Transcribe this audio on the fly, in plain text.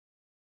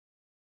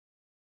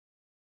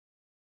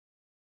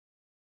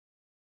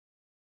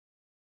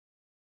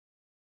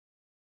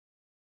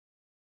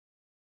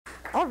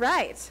All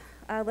right,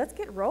 let's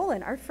get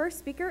rolling. Our first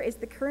speaker is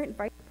the current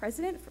vice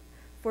president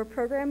for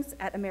programs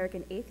at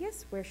American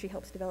Atheists, where she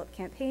helps develop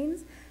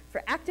campaigns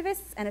for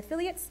activists and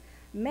affiliates,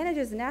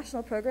 manages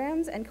national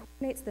programs, and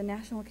coordinates the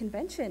national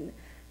convention.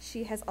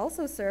 She has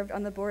also served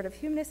on the board of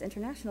Humanists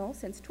International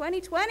since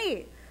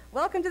 2020.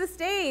 Welcome to the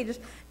stage,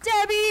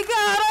 Debbie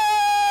Goddard!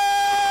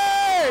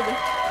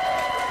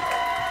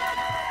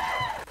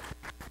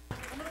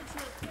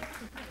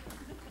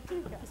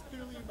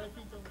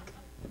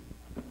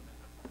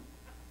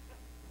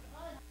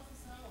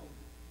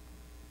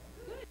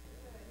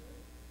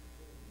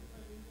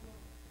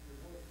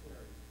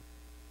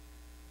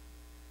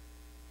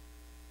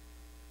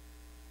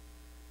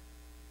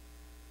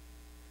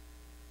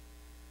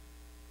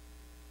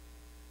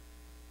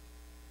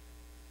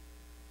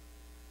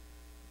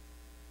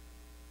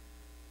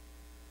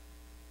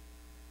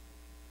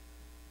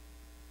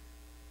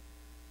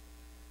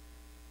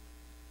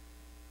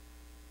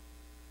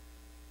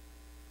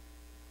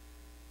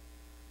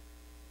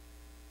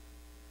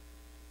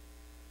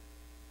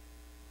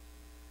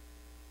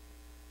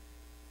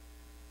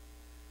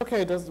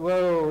 Okay,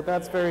 whoa,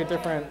 that's very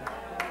different.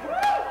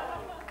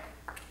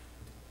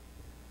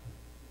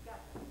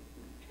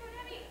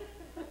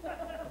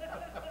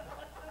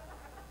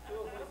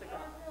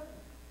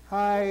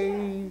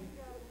 Hi.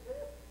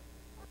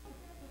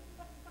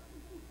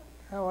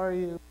 How are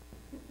you?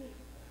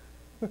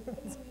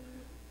 It's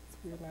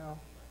weird now.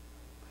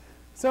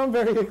 So I'm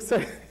very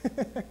excited.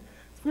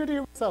 It's weird to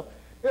hear myself.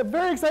 Yeah,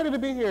 very excited to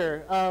be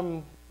here,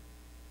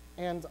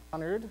 and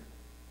honored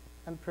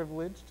and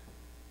privileged.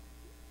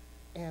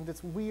 And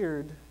it's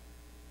weird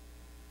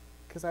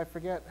because I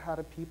forget how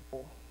to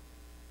people.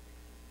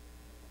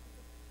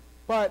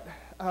 But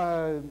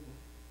yeah,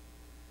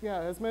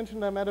 as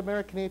mentioned, I'm at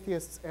American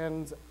Atheists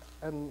and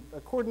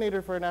a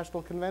coordinator for a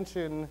national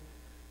convention.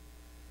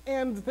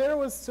 And there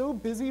was so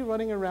busy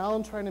running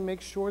around trying to make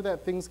sure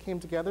that things came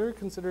together,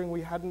 considering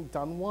we hadn't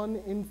done one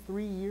in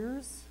 3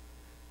 years.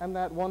 And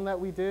that one that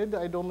we did,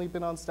 I'd only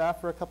been on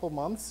staff for a couple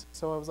months.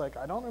 So I was like,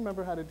 I don't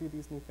remember how to do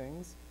these new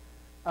things.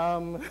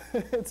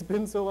 It's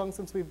been so long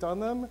since we've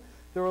done them.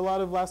 There were a lot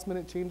of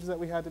last-minute changes that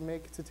we had to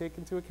make to take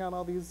into account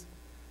all these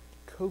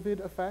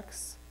COVID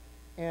effects.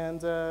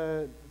 And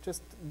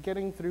just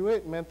getting through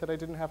it meant that I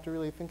didn't have to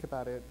really think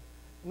about it.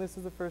 And this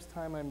is the first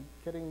time I'm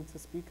getting to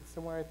speak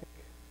somewhere, I think,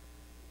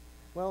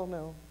 well,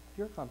 no,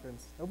 your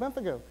conference, a month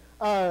ago.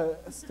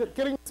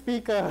 Getting to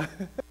speak,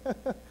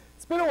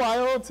 it's been a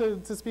while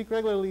to speak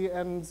regularly,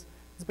 and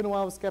it's been a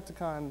while with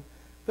Skepticon.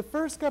 The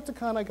first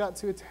Skepticon I got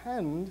to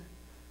attend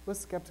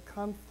was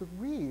Skepticon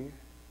 3,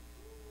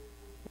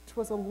 which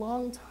was a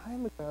long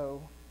time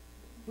ago.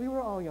 We were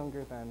all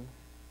younger then.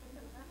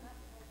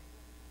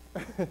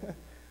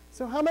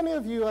 So how many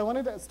of you, I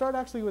wanted to start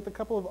actually with a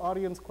couple of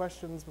audience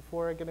questions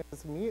before I get into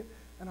some meat,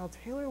 and I'll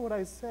tailor what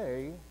I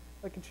say,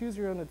 like a choose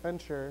your own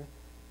adventure,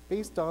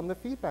 based on the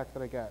feedback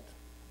that I get.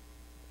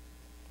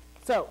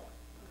 So,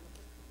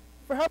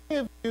 for how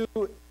many of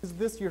you is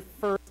this your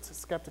first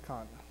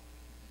Skepticon?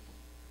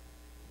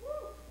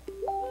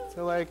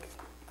 So like,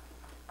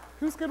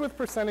 who's good with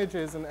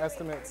percentages and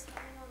estimates?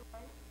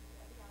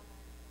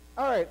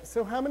 All right,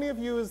 so how many of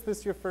you is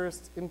this your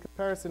first, in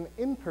comparison,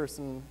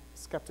 in-person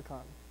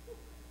Skepticon?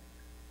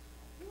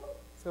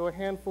 So a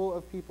handful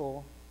of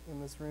people in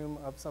this room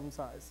of some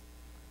size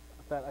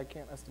that I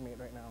can't estimate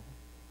right now,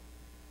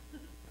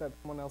 that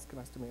someone else can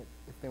estimate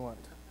if they want.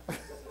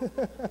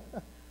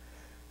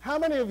 How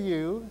many of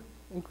you,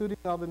 including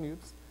all the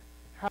noobs,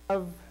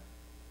 have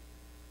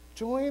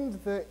joined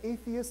the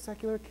atheist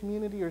secular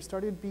community or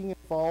started being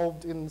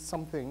involved in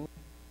something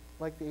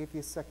like the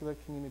atheist secular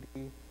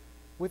community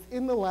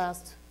within the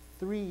last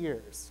 3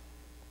 years?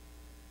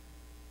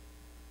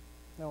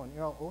 No one,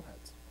 you're all old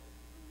heads.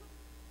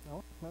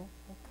 No? No?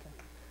 Okay.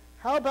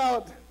 How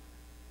about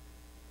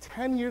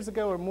 10 years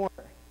ago or more?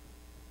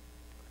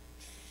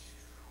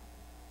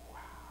 Wow.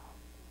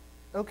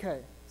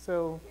 Okay,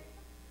 so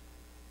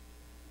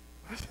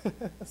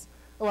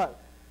a lot.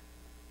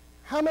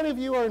 How many of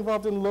you are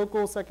involved in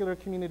local secular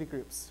community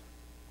groups?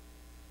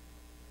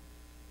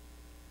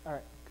 All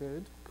right,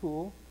 good,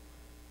 cool.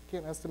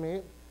 Can't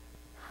estimate.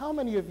 How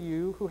many of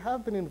you who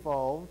have been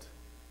involved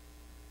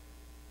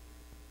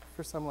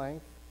for some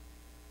length,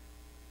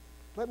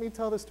 let me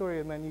tell the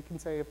story and then you can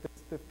say if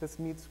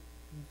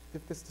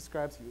this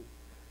describes you.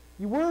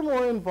 You were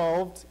more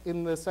involved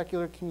in the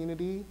secular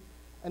community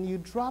and you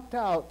dropped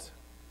out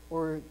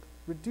or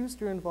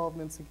reduced your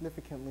involvement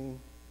significantly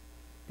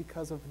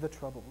because of the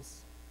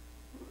troubles.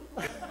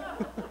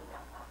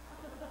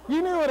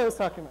 You knew what I was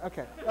talking about.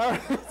 Okay. All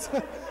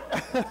right.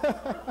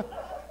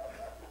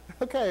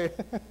 Okay.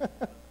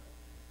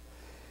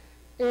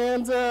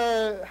 And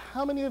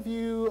how many of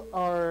you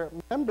are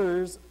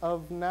members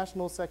of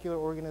national secular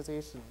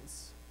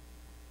organizations,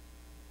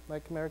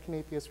 like American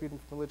Atheists, Freedom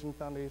from Religion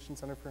Foundation,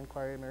 Center for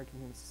Inquiry, American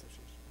Humanists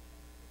Association?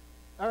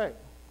 All right,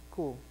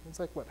 cool. It's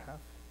like, what, half?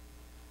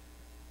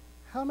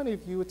 How many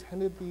of you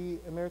attended the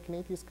American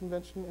Atheist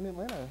Convention in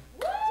Atlanta?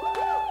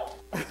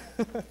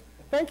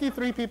 Thank you,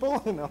 3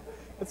 people. No,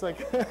 it's like,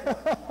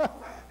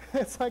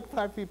 It's like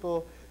 5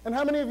 people. And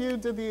how many of you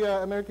did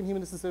the American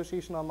Humanist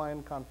Association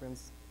online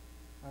conference?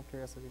 Out of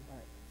curiosity. All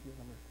right, few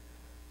number.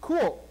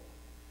 Cool.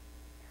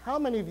 How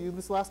many of you,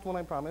 this last one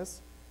I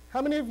promise,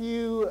 how many of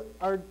you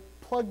are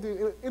plugged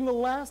in the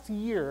last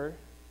year,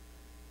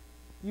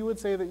 you would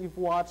say that you've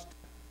watched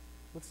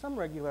with some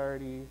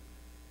regularity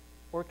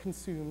or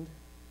consumed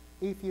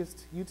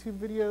atheist YouTube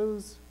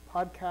videos,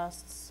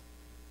 podcasts,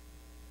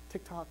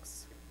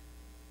 TikToks?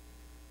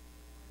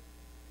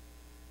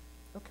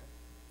 Okay.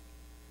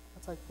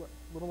 That's like, what,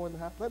 a little more than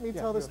half? Let me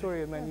tell the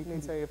story and then you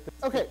can say if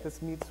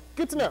this meets,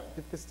 good to know,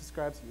 if this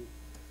describes you.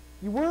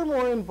 You were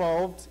more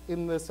involved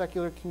in the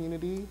secular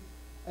community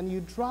and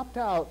you dropped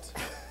out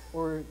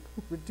or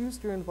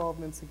reduced your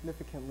involvement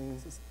significantly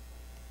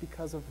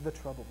because of the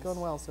troubles. Going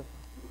well so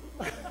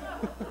far.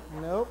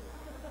 Nope.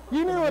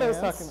 You knew what I was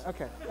talking about.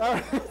 Okay. All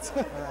right.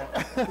 All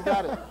right. You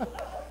got it.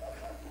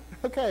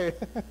 Okay.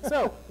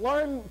 So,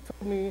 Lauren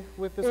told me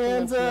with this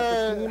convention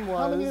that the theme was,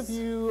 how many of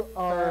you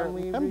are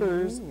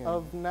members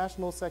of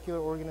national secular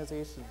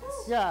organizations?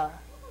 Yeah.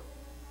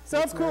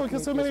 Sounds cool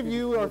because so many of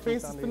you are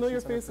faces, familiar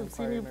faces, have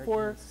seen you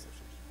before.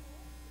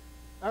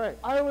 All right.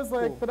 I was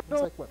like, but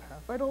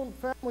I don't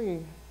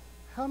family.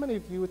 How many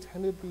of you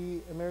attended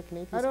the American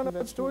Atheist Convention? I don't know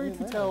what story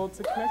to tell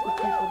to connect with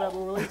people that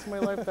will relate to my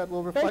life, that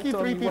will reflect on me.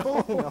 Thank you, 3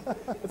 people. No,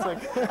 it's like,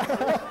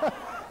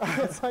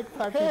 it's like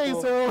 5 people. Hey,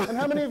 so, and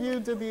how many of you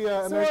did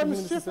the American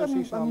Humanist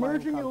Association I'm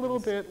merging a little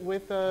bit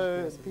with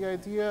the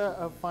idea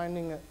of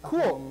finding a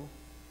home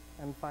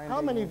and finding.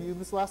 How many of you,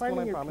 this last one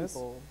I promise,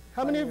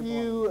 how many of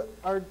you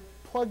are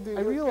plugged in?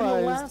 I realized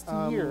in the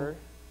last year,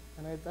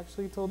 and I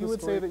actually told you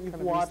would say that you've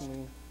watched.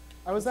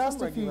 I was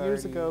asked a few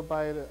years ago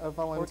by a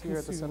volunteer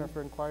at the Center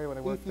for Inquiry when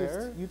I worked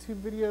there. YouTube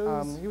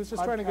videos. He was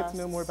just trying to get to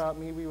know more about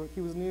me.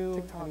 He was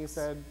new, and he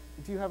said,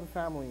 "Do you have a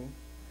family?"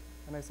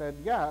 And I said,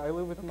 "Yeah, I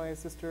live with my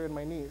sister and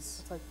my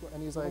niece."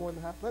 And he's like,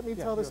 "Let me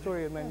tell the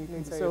story, and then you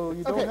can say." So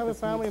you don't have a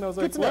family, and I was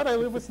like, "What? I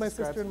live with my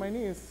sister and my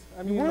niece."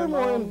 I mean, you were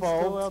more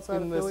involved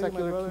in the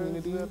secular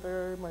community,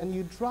 and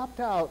you dropped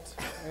out.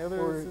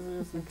 Or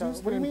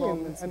what do you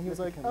mean? And he was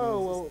like, "Oh,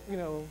 well, you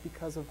know,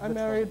 because of I'm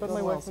married, but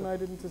my wife and I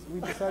didn't. We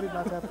decided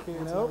not to have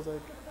kids." Nope. I was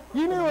like,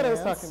 "You knew what I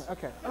was talking about."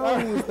 Okay. Oh,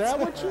 is that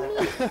what you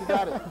mean? You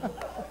got it.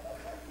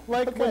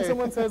 Like when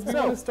someone says, "We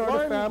want to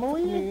start a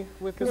family,"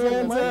 because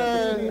how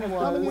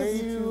many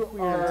of you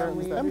are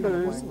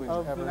members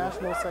of the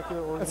National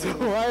Secular Organization?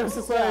 So I was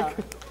just like,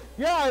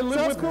 "Yeah, I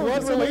live with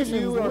blood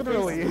relations,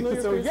 literally."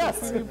 So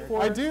yes,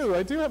 I do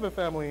have a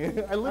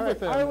family. I live with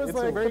them. I was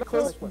like, a very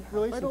close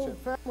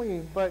relationship.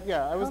 Family, but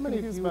yeah, I was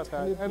confused about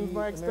that. And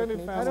my extended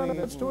family. I don't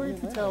know what story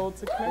to tell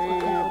to connect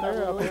with people that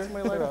are out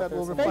my life that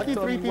will reflect on me. Thank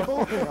you, 3 people.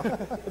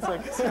 It's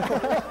like,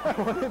 I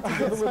wanted to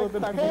give a little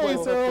bit. Hey,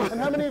 so, and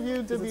how many of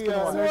you did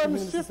the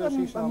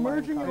I'm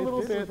merging a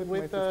little bit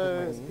with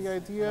the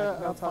idea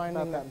of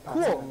finding that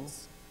cool.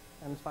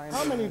 And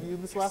how many of you,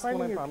 this last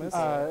one I promise,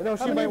 no,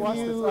 how many of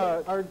you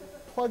are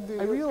plugged in?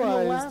 I realized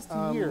in the last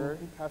year,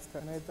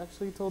 and I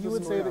actually told you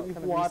would say that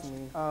you've watched.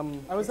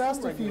 I was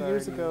asked a few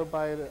years ago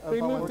by a volunteer.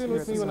 They moved in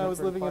with me when I was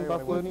living in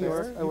Buffalo, New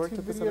York. I worked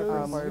at the Center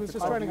for Inquiry. He was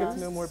just trying to get to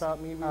know more about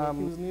me. He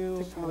was new.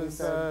 He was,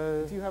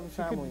 "Do you have a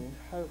family?"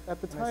 At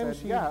the time,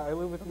 yeah, I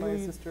live with my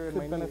sister and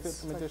my niece. Benefit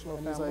from additional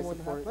family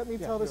support. Let me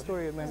tell the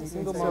story, and then you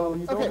can go.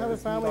 You don't have a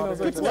family. And I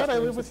was like, "What? I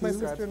live with my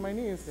sister and my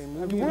niece."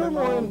 You were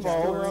more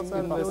involved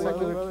in the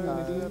secular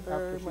community,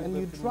 and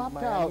you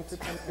dropped out.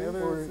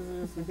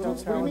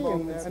 What do you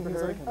mean? And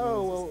he's like,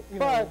 "Oh, well, you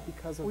know,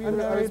 because of I'm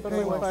married, but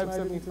my wife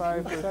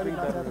 $575 for 3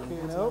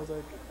 bedrooms."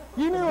 Nope.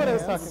 You knew what I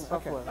was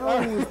talking about. Okay.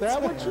 Oh, is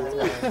that what you mean?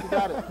 You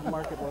got it. The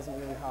market wasn't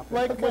really hopping.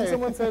 Like when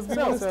someone says, "We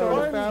want to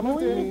start a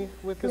family,"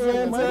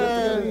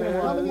 and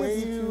how many of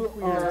you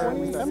are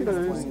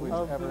members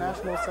of the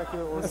National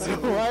Secular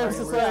Organization? So I was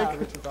just like,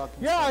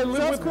 "Yeah, I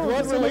live with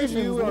blood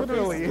relations,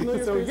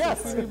 literally." So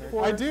yes,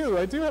 I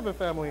do have a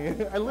family.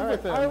 I live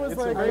with them. I was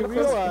like, I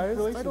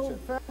realized I don't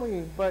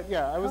family, but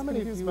yeah, I was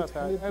confused about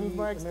that. And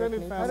my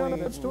extended family. I don't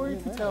know what story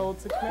to tell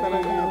to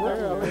connect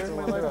with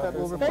my life that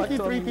will reflect on me. Thank you,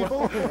 3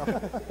 people.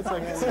 It's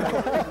like,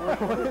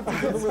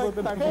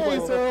 hey,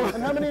 so,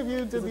 and how many of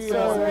you did the,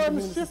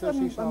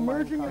 I'm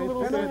merging a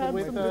little bit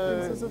with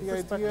the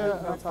idea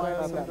of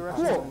some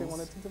directions that they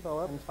wanted to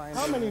develop.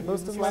 How many of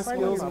most of my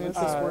skills and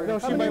interests were,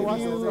 how many of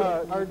you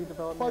are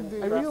plugged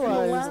in? I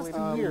realized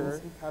last year,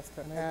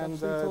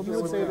 and you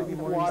would say that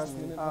you've watched,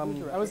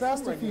 I was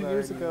asked a few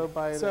years ago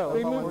by,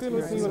 they moved in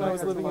with me when I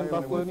was living in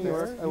Buffalo, New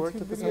York. I worked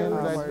at the Center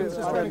for Inquiry.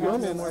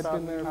 I'd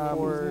been there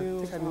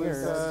for 10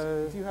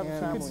 years. Do you have a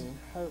family?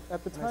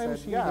 At the time,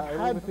 she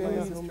had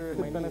been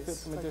could benefit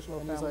from additional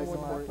family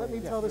support. Let me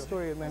tell the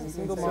story, and then you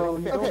can go more.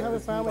 You don't have a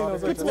family. I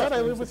was like, "What?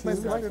 I live with my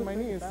sister and my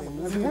niece."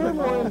 We're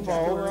more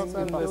involved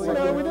in this. You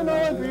know, we didn't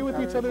all agree with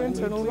each other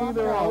internally.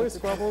 There were always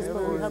squabbles,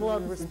 but we had a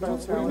lot of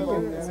respect for each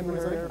other. And he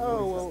was like,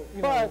 "Oh, well,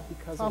 you know,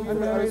 I'm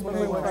married, but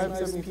my wife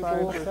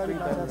 $575 for 3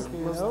 bedrooms."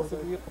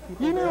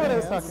 You knew what I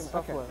was talking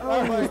about. Okay.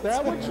 Oh, is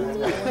that what you mean?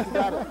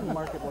 That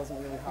market wasn't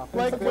really hopping.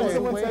 Like when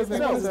someone says they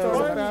want to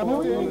start a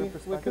family,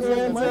 because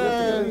and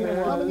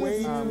how many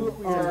of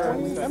you are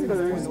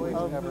members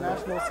of the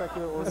National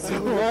Secular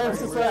Organization? It's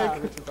just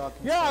like,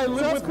 yeah, I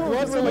live with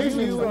blood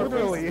relations,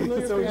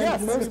 literally. So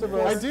yes, most of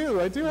us.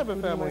 I do have a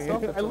family. I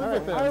live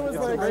with them. I was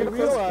like, I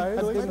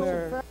realized I've been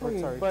there.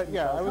 But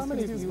yeah, I was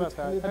confused about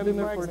that. I've been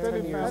there for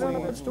 10 years. I don't know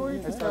what story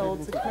to tell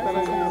to that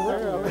I'm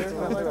aware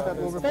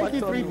of. Thank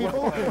you, 3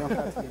 people.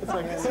 It's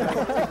like,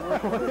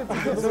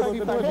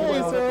 hey,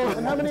 so,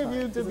 and how many of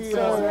you did the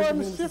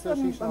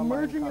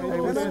emerging the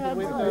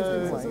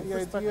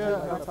idea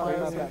of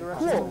finding a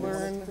direction to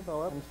learn,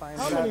 develop,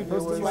 how many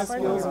business my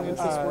skills and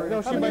interests were?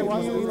 No, she might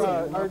want you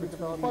are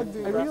plugged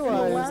in. I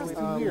realized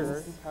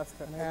here,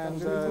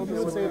 and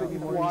people say that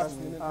you've watched,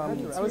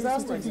 I was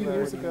asked a few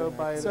years ago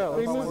by,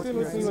 they moved in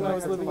with me when I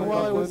was living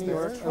while I was in New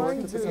York. I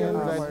worked at the end,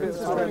 I'd been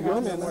trying to go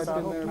in, I'd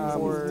been there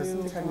for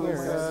 10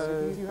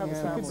 years. You have a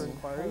sample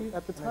inquiry.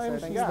 At the time,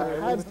 she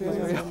had been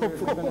very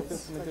helpful.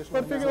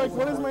 But figure, like,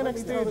 what is my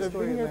next stage? I've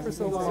been here for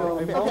so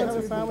long. I don't have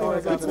a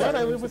family. That's what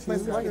I live with my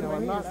sister.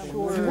 I'm not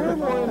sure. We're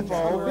more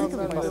involved. We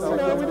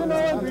didn't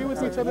all agree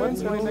with each other in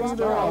certain things.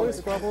 There were always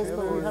squabbles,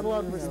 but we had a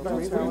lot of respect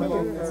for each other.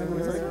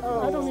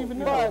 I don't even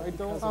know. I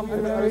don't. I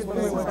was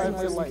wondering what I'm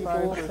like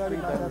people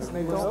studying that, and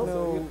they don't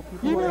know.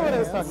 You know what I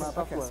was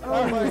talking about.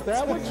 Okay. Is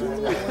that what you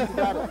mean?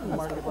 That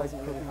market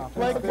wasn't really hot.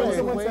 Like when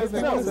someone says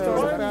they want to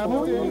start a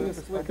family,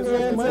 because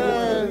and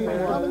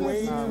how many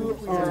of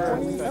you are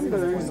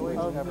members of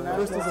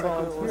versus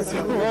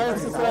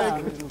volunteers?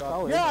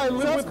 Yeah, I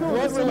live with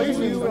blood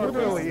relations,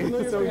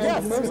 literally. So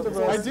yes, most of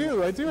us.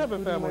 I do have a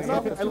family. I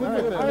live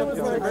with them. I was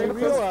like, I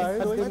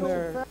realized I've been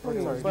there.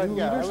 But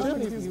yeah, I was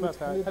confused about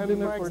that. I've been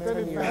there for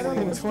 10 years.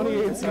 In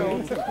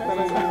 2018.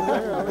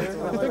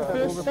 Big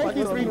fish. Thank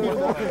you, 3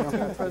 people.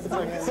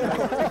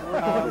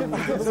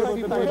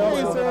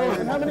 Hey, so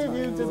how many of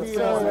you did the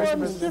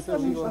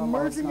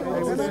emerging the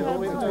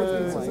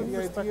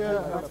idea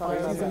of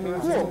finding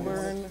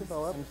learn,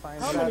 develop,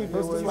 how many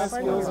business my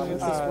skills and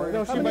interests were?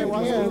 No, she might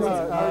want you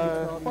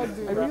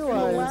I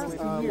realized,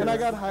 and I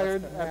got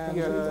hired at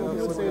the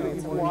people say that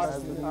you've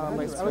watched.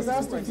 I was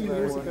asked a few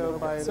years ago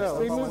by,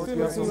 they moved in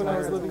with me when I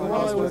was living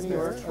while I was in New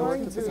York.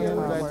 And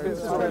I'd been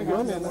trying to go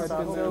in, I'd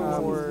been there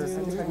for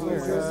 10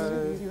 years.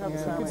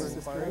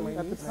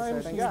 At the time,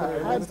 she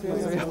had been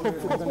very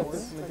helpful.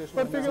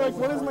 But figure, like,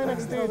 what is my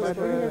next stage? I've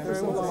been here for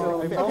so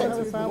long. I don't have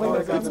a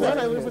family. That's what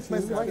I live with my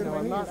sister.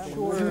 I'm not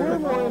sure. We're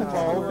more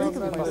involved. We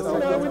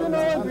didn't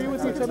all agree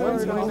with each other in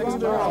certain things.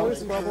 There were always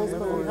squabbles,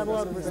 but we had a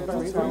lot of respect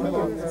for each other.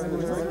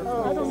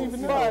 I don't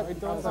even know. I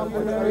was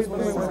wondering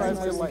what I'm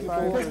like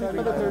people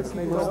studying that, and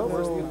they don't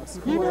know.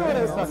 You know what I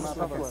was talking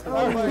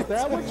about. Is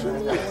that what you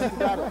mean?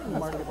 That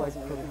market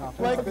wasn't really hot.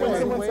 Like when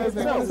someone says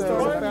they want to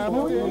start a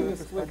family,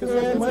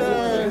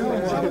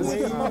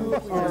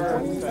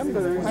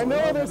 I know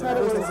others had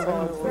it was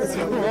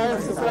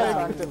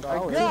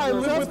yeah, I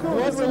live with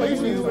blood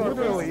relations,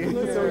 literally.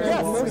 So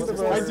yes,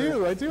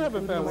 I do have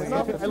a family. I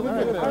live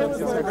with them.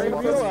 I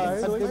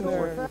realized I've been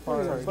there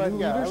but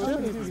yeah, I was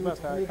confused about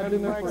that. I've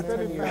been there for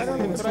 10 years.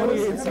 In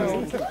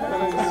 2018.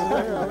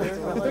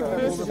 Big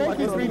fish. Thank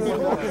you, 3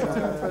 people.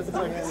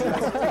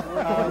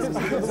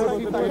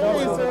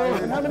 Hey, so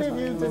how many of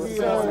you did the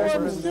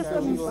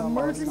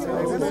emerging the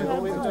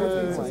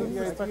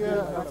idea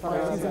of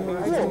finding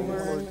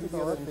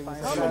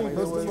how many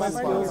business my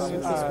skills and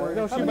interests were?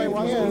 No, she might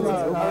want you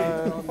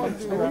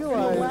I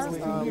realized,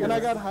 and I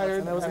got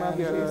hired, I was not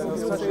the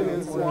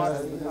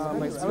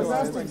I was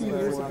asked a few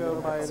years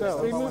ago by,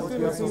 they moved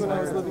in with me when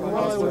I was living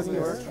while I was in New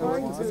York.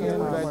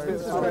 And I'd been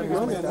trying to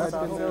go in, I'd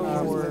been there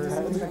for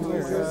 10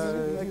 years.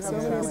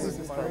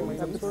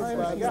 At the time,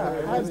 I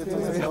had been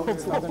very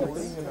helpful.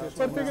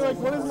 But figure, like,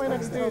 what is my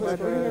next stage? I've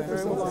been here for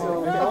so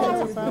long. I don't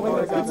have a family.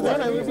 It's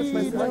when I would be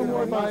no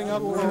more buying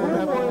up or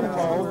more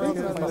involved. We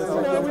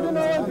didn't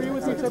all agree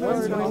with each other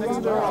in certain things.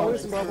 There were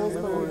always squabbles,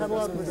 but we had a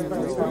lot of respect for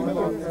each other.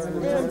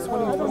 And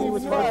I don't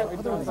even know.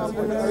 I don't have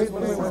a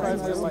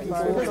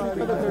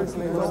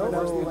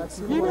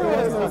you know what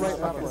I was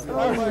talking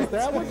about. Is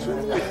that what you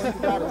mean?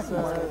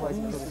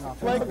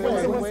 Like when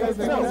someone says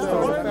they want to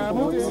start a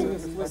family,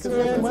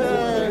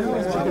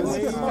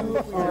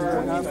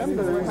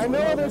 I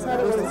know others had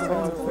it was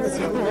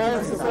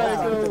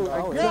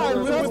yeah, I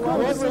live with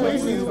blood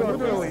relations,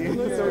 literally.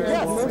 So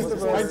yes,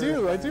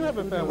 I do have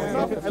a family. I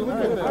live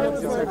with them. I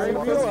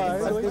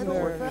realized I've been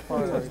there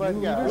but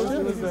yeah, I was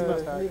confused about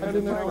that. I've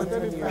been there for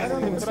 10 years.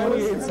 In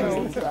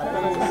 2018.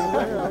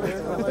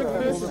 Big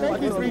fish. Thank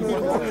you, 3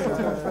 people.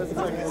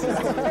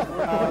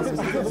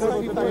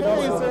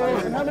 Hey, so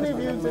how many of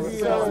you did the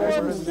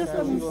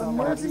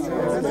emerging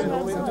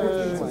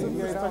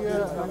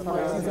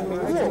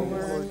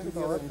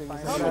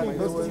how many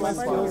business my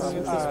skills and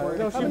interests were?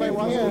 No, she might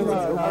want you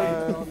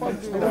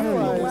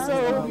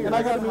and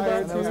I got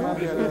hired too.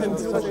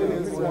 will say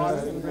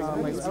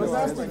is, I was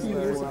asked a few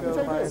years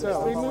ago by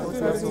they moved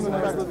in as soon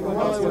as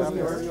while I was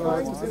here,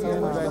 trying to see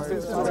and I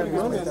started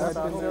going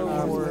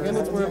and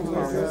it's where I'm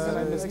and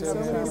I missed so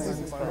many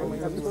things.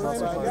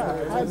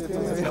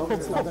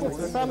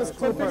 I found this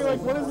clip where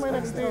like, what is my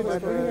next stage?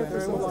 I've been here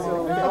for so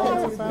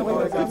long.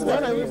 It's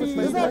done.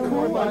 Is that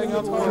cool? Buying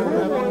up more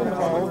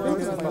involved. We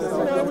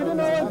didn't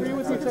all agree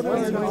with each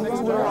other.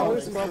 There are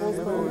always struggles,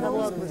 but we have a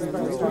lot of respect.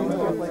 And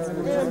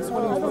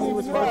I don't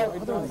even try. I'm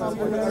going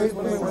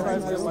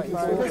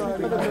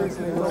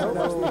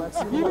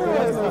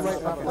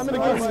to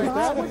go like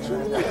that.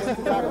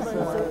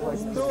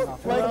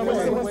 Like when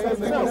someone says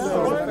they don't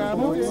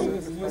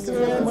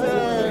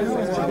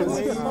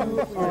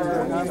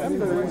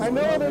I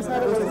know others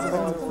had it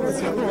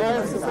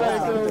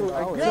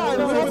yeah, I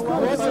live with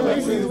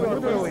congratulations,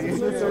 literally.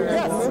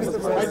 Yes,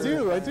 I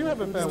do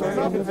have a family.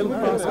 I live with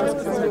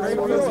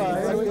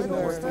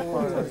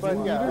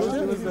but yeah, I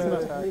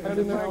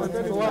didn't know it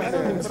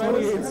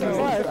was a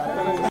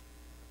lot.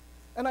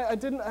 And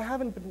I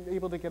haven't been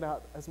able to get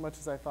out as much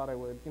as I thought I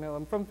would. You know,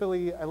 I'm from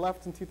Philly. I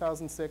left in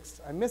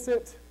 2006. I miss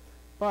it,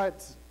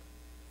 but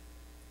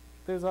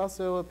there's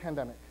also a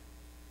pandemic.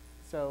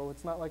 So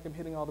it's not like I'm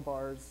hitting all the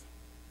bars.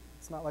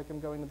 It's not like I'm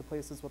going to the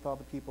places with all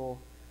the people.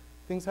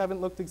 Things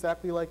haven't looked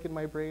exactly like in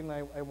my brain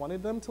I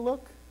wanted them to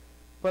look,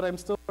 but I'm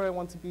still where I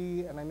want to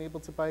be, and I'm able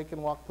to bike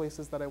and walk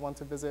places that I want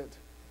to visit.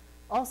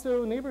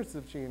 Also, neighbors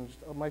have changed.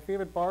 My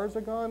favorite bars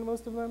are gone,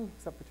 most of them,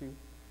 except for two.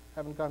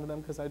 Haven't gone to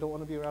them because I don't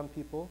want to be around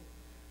people.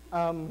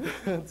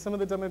 Some of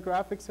the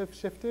demographics have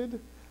shifted.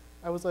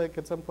 I was like,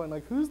 at some point,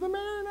 like, who's the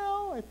mayor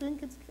now? I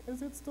think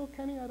is it still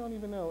Kenny? I don't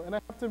even know. And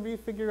I have to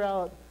refigure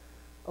out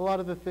a lot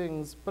of the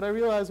things. But I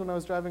realized when I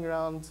was driving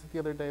around the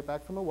other day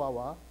back from a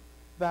Wawa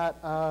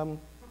that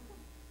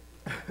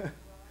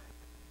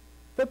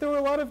that there were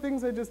a lot of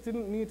things I just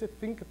didn't need to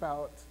think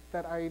about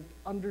that I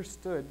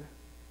understood.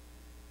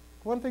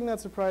 One thing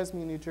that surprised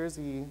me in New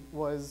Jersey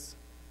was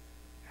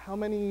how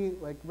many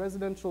like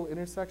residential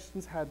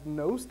intersections had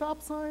no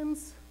stop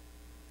signs.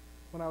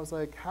 When I was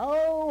like,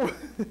 how?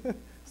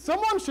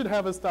 Someone should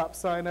have a stop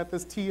sign at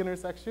this T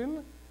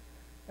intersection.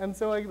 And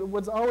so I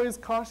was always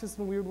cautious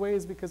in weird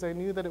ways because I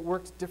knew that it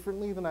worked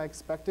differently than I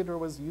expected or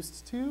was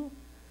used to.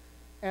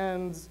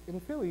 And in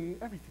Philly,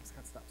 everything's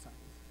got stop signs.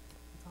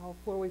 It's all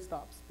four-way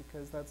stops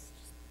because there's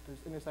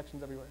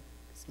intersections everywhere.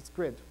 It's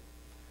grid.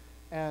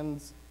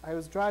 And I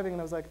was driving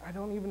and I was like, I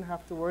don't even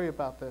have to worry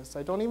about this.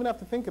 I don't even have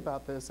to think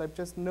about this. I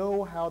just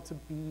know how to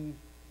be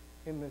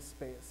in this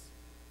space.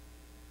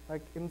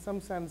 Like in some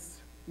sense,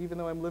 even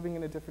though I'm living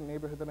in a different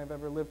neighborhood than I've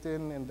ever lived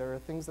in and there are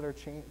things that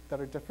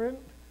are different,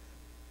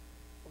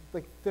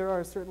 like there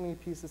are certainly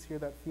pieces here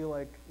that feel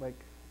like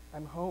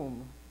I'm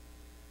home.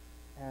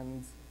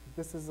 And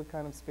this is the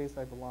kind of space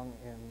I belong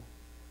in.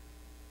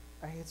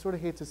 I sort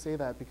of hate to say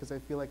that because I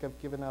feel like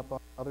I've given up on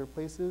other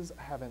places.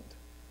 I haven't.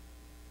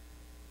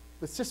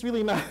 It's just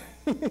really nice.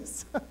 I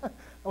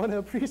want to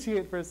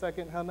appreciate for a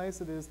second how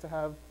nice it is to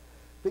have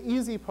the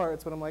easy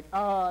parts when I'm like,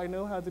 I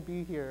know how to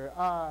be here.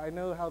 I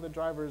know how the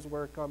drivers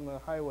work on the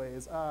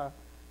highways. I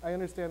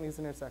understand these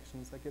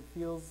intersections. Like it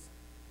feels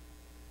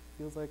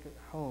like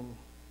home.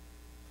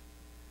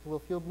 It will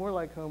feel more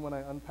like home when I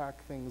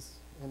unpack things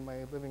in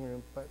my living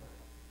room, but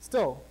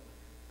still,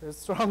 there's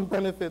strong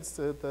benefits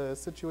to the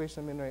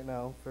situation I'm in right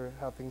now for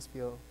how things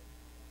feel.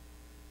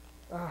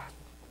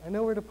 I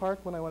know where to park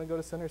when I want to go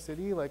to Center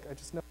City. Like, I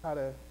just know how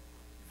to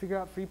figure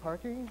out free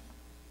parking.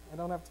 I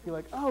don't have to be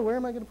like, oh, where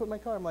am I going to put my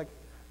car? I'm like,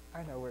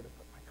 I know where to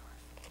put my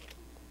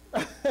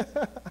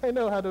car. I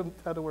know how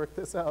to work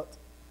this out.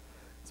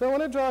 So I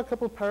want to draw a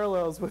couple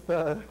parallels with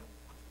our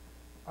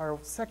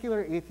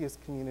secular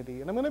atheist community.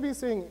 And I'm going to be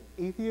saying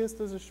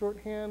atheist as a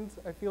shorthand.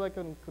 I feel like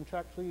I'm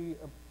contractually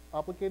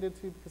obligated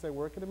to because I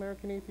work at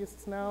American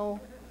Atheists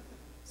now.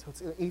 So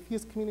it's an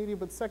atheist community,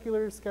 but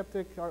secular,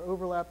 skeptic, our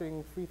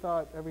overlapping free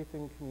thought,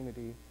 everything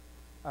community.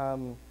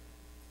 And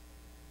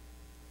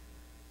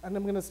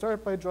I'm going to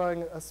start by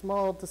drawing a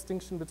small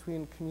distinction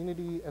between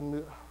community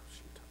and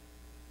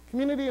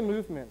community and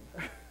movement.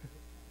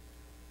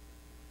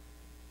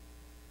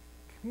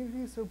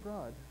 Community is so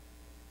broad.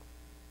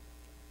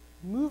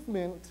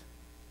 Movement,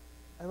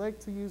 I like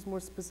to use more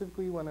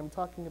specifically when I'm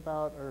talking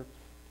about, or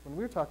when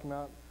we're talking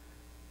about,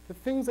 the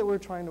things that we're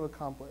trying to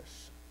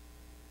accomplish.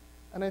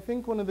 And I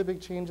think one of the big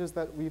changes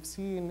that we've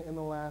seen in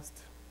the last,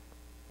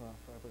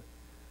 forever,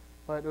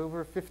 but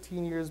over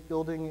 15 years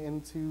building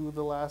into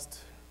the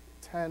last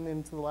 10,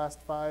 into the last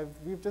 5,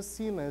 we've just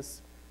seen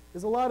this,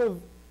 is a lot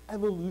of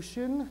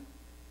evolution,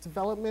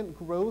 development,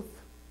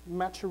 growth,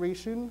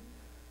 maturation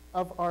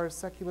of our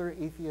secular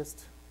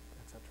atheist,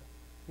 etc.,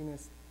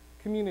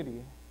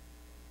 community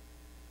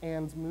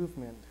and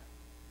movement.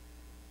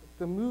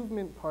 The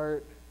movement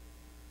part,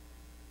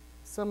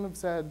 some have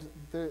said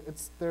there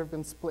have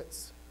been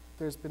splits.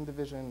 There's been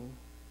division.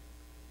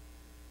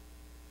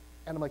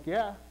 And I'm like,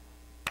 yeah.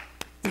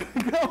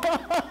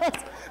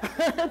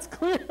 It's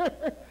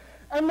clear.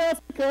 And that's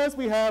because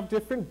we have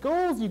different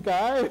goals, you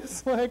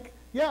guys. Like,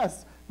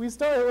 yes, we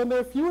start when there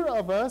are fewer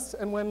of us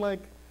and when like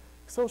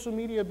social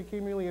media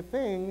became really a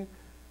thing,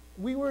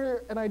 we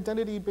were an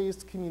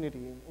identity-based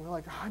community. We're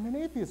like, I'm an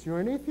atheist, you're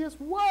an atheist,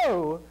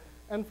 whoa!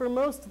 And for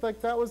most,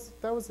 like that was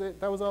it.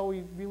 That was all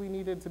we really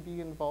needed to be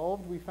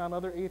involved. We found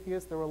other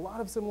atheists. There were a lot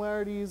of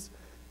similarities,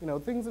 you know,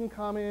 things in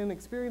common,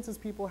 experiences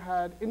people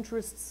had,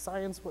 interests,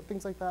 science,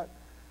 things like that.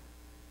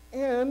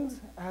 And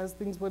as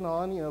things went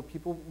on, you know,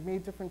 people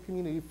made different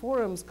community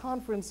forums,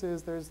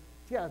 conferences, there's,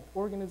 yeah,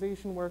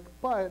 organization work,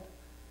 but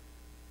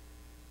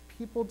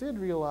people did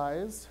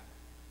realize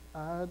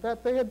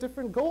that they had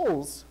different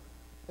goals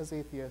as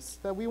atheists,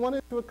 that we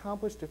wanted to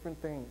accomplish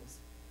different things.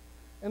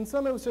 And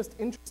some it was just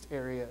interest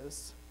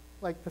areas,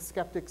 like the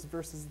skeptics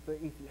versus the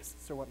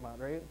atheists or whatnot,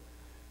 right?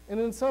 And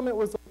in some it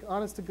was like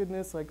honest to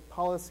goodness, like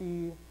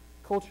policy,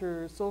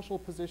 culture, social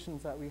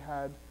positions that we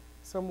had,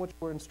 some which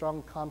were in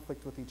strong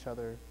conflict with each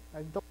other.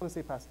 I don't want to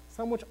say past,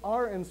 some which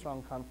are in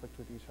strong conflict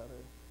with each other.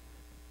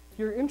 If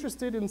you're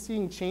interested in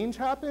seeing change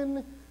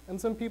happen, and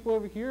some people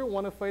over here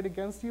want to fight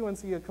against you and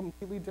see a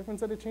completely different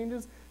set of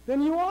changes,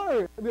 then you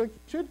are. Like, you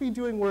should be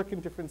doing work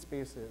in different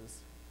spaces.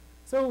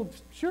 So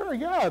sure,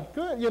 yeah,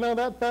 good. You know,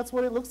 that's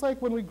what it looks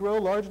like when we grow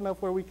large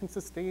enough where we can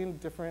sustain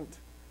different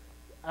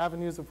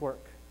avenues of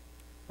work.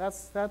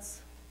 That's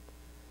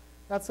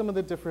some of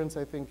the difference,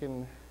 I think,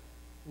 in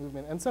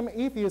movement. And some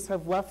atheists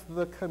have left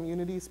the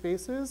community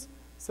spaces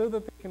so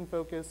that they can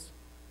focus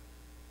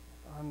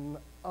on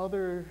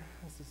other,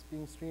 this is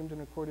being streamed and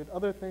recorded,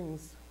 other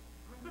things.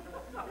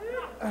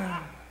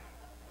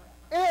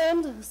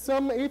 And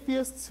some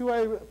atheists who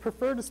I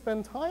prefer to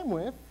spend time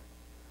with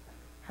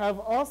have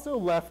also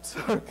left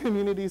our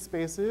community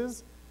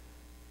spaces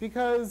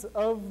because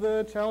of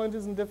the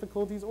challenges and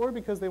difficulties or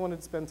because they wanted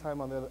to spend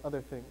time on the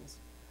other things.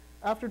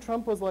 After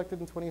Trump was elected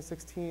in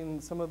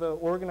 2016, some of the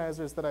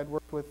organizers that I'd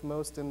worked with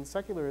most in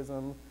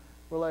secularism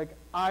were like,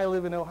 I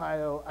live in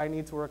Ohio, I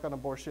need to work on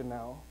abortion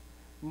now.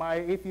 My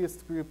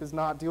atheist group is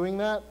not doing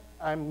that.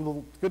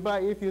 I'm goodbye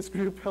atheist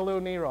group, hello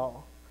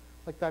NARAL.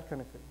 Like that kind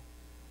of thing.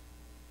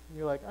 And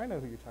you're like, I know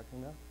who you're talking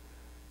about.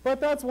 But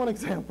that's one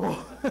example.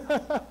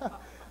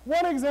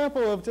 One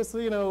example of just,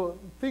 you know,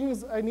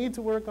 things, I need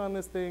to work on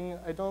this thing.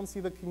 I don't see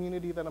the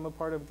community that I'm a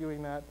part of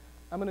doing that.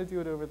 I'm going to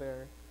do it over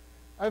there.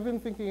 I've been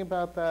thinking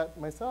about that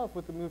myself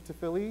with the move to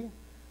Philly.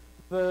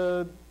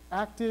 The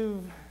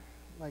active,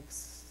 like,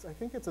 I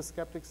think it's a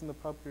Skeptics in the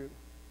Pub group.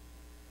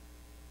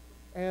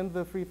 And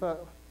the Free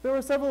Thought. There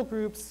were several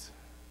groups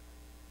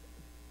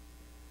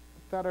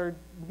that are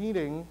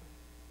meeting.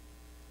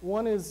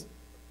 One is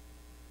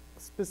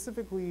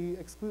specifically,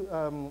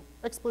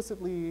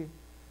 explicitly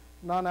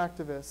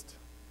non-activist.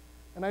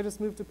 And I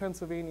just moved to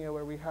Pennsylvania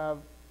where we have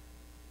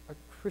a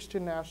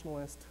Christian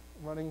nationalist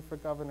running for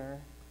governor,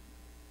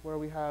 where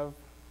we have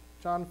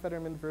John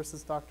Fetterman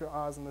versus Dr.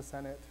 Oz in the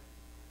Senate.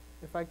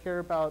 If I care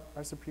about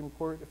our Supreme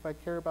Court, if I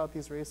care about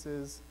these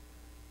races,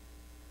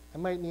 I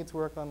might need to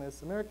work on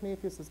this. American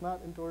Atheists does not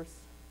endorse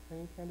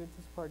any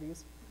candidates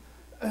parties.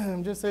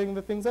 I'm just saying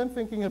the things I'm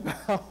thinking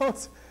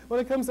about when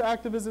it comes to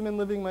activism and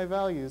living my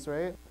values,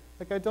 right?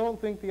 Like, I don't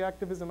think the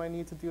activism I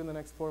need to do in the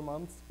next 4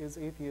 months is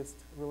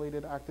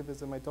atheist-related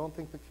activism. I don't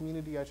think the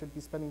community I should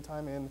be spending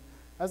time in,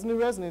 as a new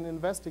resident,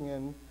 investing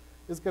in,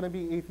 is going to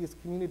be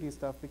atheist community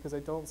stuff, because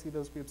I don't see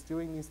those groups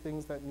doing these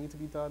things that need to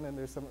be done, and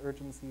there's some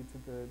urgency to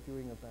the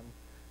doing of them.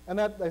 And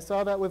that I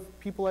saw that with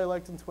people I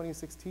liked in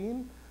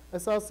 2016. I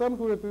saw some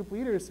who were group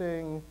leaders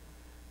saying,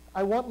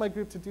 I want my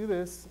group to do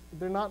this.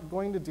 They're not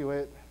going to do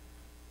it.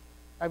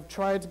 I've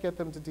tried to get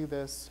them to do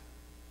this.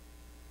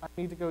 I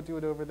need to go do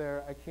it over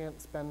there. I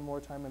can't spend more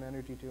time and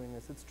energy doing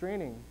this. It's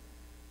draining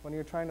when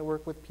you're trying to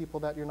work with people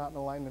that you're not in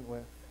alignment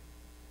with.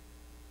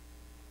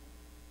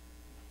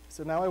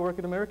 So now I work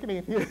at American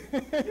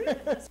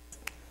Atheists.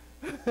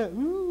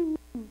 Woo.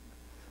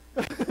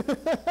 So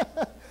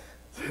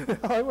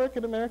now I work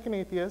at American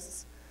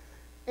Atheists.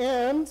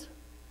 And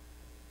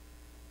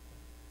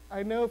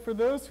I know for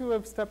those who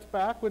have stepped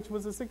back, which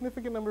was a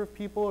significant number of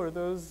people, or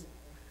those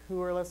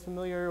who are less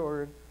familiar,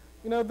 or,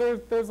 you know,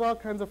 there's all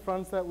kinds of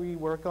fronts that we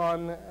work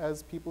on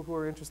as people who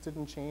are interested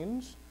in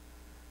change.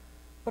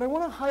 But I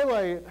want to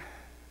highlight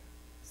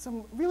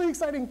some really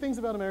exciting things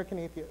about American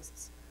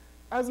Atheists.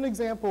 As an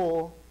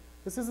example,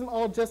 this isn't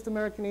all just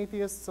American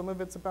Atheists. Some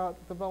of it's about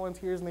the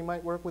volunteers, and they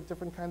might work with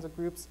different kinds of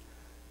groups.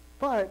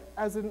 But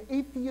as an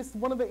atheist,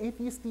 one of the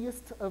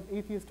atheistiest of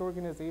atheist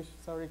organizations,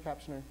 sorry,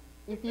 captioner,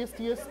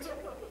 atheistiest,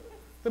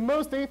 the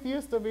most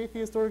atheist of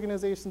atheist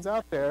organizations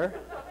out there,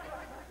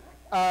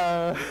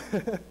 I'm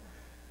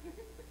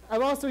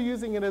also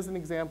using it as an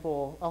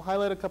example. I'll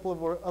highlight a couple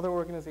of other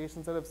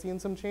organizations that have seen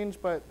some change,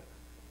 but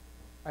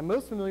I'm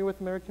most familiar with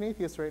American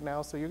Atheists right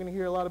now, so you're going to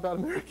hear a lot about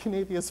American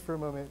Atheists for a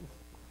moment.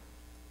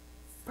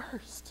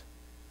 First,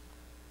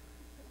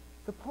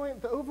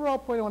 the overall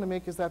point I want to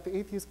make is that the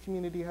atheist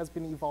community has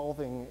been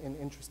evolving in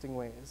interesting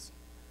ways.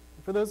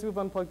 For those who have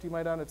unplugged, you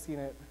might not have seen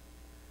it.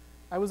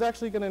 I was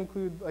actually going to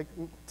include like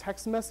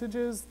text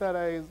messages that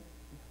I,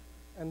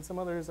 and some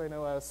others I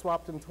know,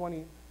 swapped in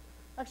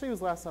actually it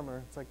was last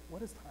summer. It's like,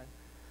 what is time?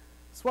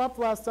 Swapped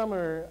last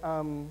summer,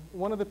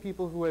 one of the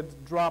people who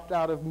had dropped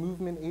out of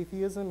movement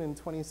atheism in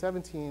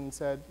 2017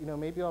 said,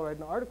 maybe I'll write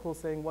an article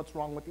saying what's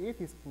wrong with the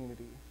atheist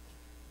community.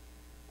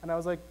 And I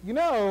was like,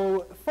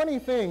 funny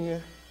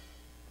thing,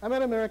 I'm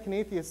at American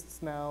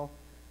Atheists now,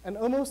 and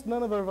almost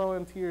none of our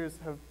volunteers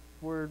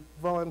were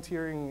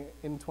volunteering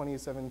in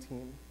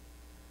 2017.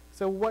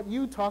 So what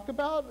you talk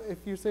about, if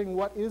you're saying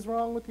what is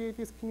wrong with the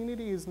atheist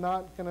community, is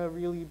not going to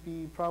really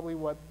be probably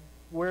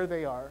where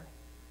they are.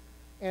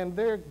 And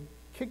they're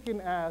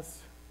kicking ass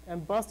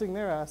and busting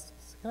their ass.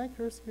 Can I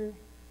curse here?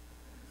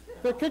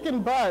 They're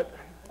kicking butt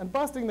and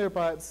busting their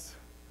butts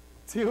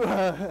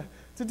to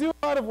do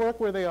a lot of work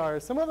where they are.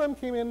 Some of them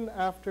came in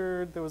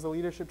after there was a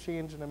leadership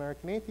change in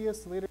American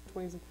Atheists, later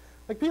 20s.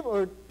 Like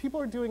people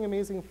are doing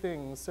amazing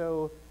things.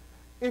 So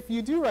if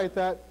you do write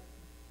that,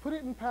 put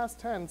it in past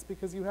tense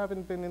because you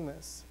haven't been in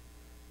this.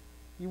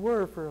 You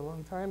were for a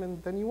long time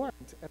and then you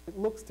weren't. And it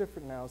looks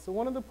different now. So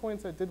one of the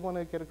points I did want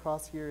to get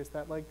across here is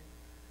that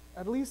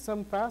at least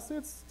some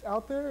facets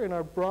out there in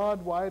our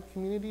broad, wide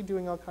community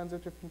doing all kinds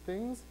of different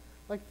things,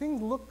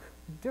 things look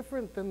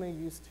different than they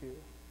used to.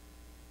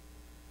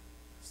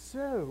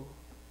 So,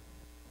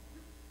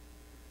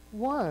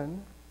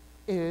 one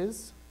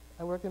is,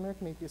 I work at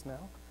American Atheists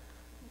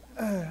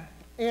now,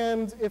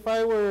 and if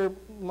I were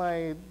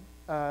my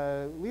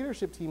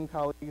leadership team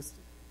colleagues,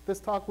 this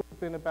talk would have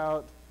been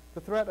about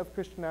the threat of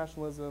Christian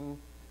nationalism,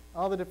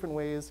 all the different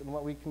ways and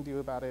what we can do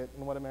about it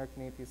and what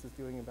American Atheists is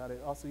doing about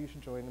it. Also, you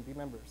should join and be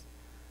members.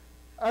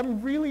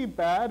 I'm really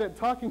bad at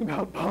talking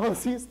about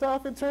policy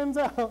stuff, it turns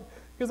out,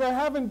 because I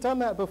haven't done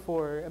that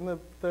before. And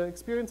the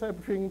experience I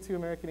bring to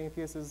American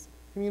Atheists is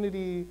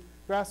community,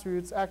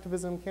 grassroots,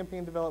 activism,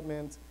 campaign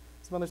development,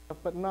 some other stuff,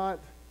 but not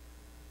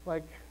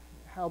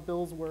how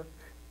bills work.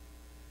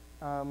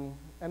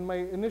 And my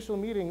initial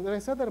meeting, and I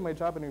said that in my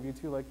job interview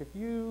too, if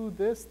you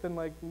this, then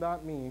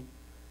not me.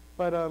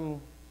 But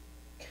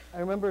I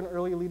remember an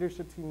early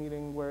leadership team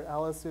meeting where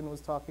Allison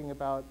was talking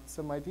about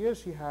some ideas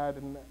she had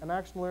and an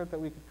action alert that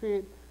we could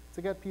create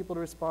to get people to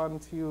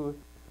respond to,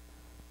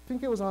 I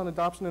think it was on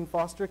adoption and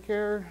foster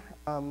care,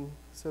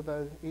 so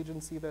the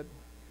agency that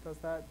does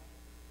that.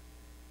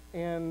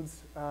 And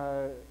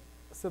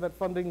so that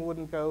funding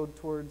wouldn't go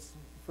towards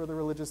further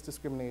religious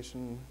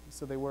discrimination,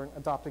 so they weren't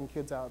adopting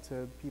kids out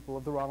to people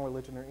of the wrong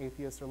religion or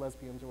atheists or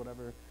lesbians or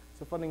whatever.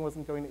 So funding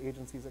wasn't going to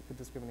agencies that could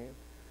discriminate.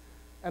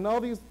 And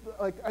all these,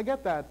 I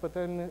get that, but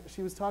then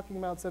she was talking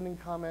about sending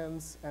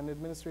comments and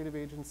administrative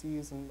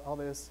agencies and all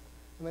this.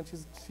 And then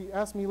she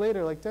asked me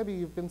later, Debbie,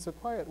 you've been so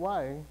quiet,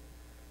 why? And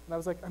I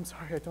was like, I'm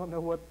sorry, I don't know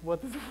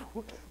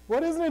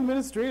what is an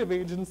administrative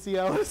agency,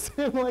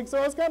 Allison? So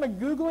I was kind of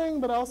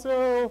Googling, but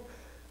also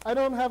I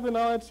don't have the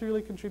knowledge to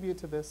really contribute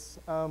to this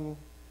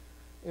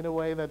in a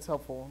way that's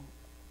helpful.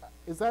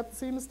 Is that the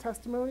same as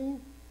testimony?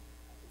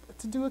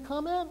 To do a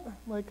comment?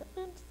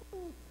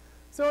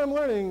 So I'm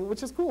learning,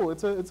 which is cool.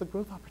 It's a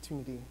growth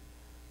opportunity.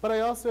 But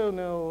I also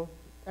know,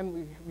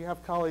 and we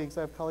have colleagues.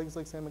 I have colleagues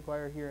like Sam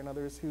McGuire here and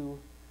others who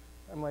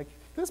I'm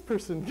this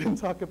person can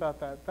talk about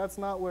that. That's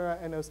not where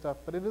I know stuff,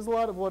 but it is a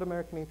lot of what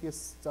American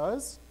Atheists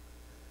does.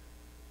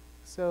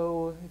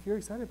 So if you're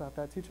excited about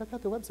that too, check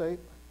out the website.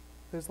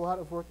 There's a lot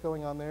of work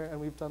going on there, and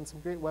we've done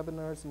some great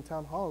webinars and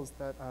town halls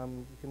that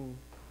you can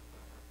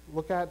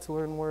look at to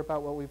learn more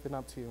about what we've been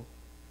up to.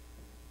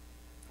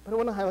 But I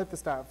want to highlight the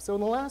staff. So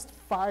in the last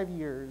 5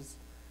 years,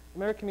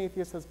 American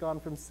Atheists has gone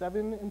from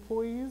 7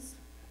 employees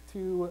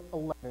to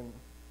 11.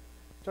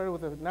 Started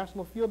with a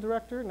national field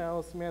director, now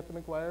Samantha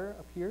McGuire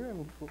up here,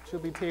 and she'll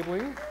be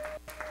tabling.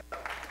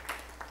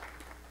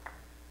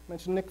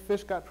 Mentioned Nick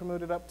Fish got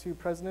promoted up to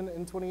president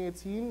in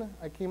 2018.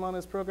 I came on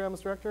as programs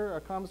director, our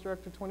comms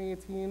director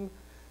 2018.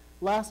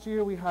 Last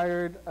year we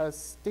hired a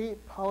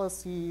state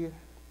policy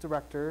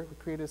director. We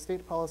created a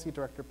state policy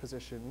director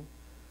position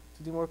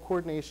to do more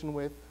coordination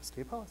with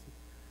state policy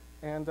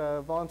and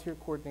volunteer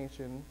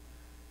coordination,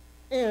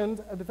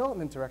 and a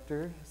development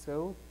director,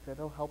 so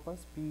that'll help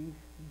us be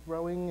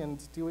growing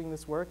and doing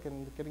this work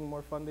and getting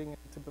more funding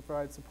to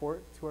provide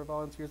support to our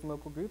volunteers and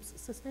local groups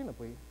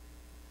sustainably.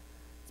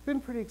 It's been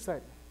pretty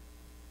exciting,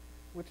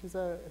 which is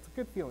it's a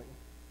good feeling.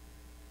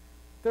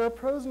 There are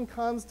pros and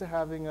cons to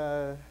having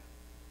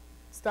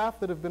staff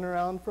that have been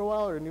around for a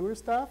while or newer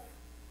staff.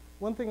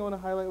 One thing I want to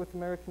highlight with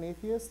American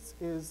Atheists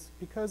is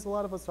because a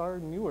lot of us are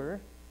newer,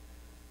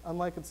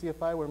 unlike at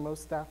CFI where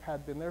most staff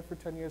had been there for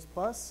 10 years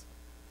plus,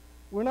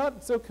 we're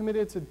not so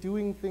committed to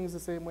doing things the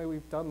same way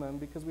we've done them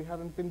because we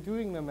haven't been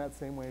doing them that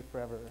same way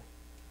forever.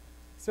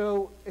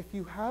 So if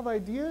you have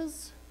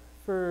ideas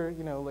for,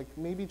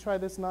 maybe try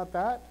this, not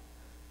that,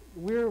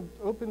 we're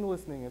open to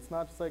listening. It's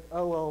not just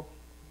oh, well,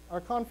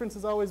 our conference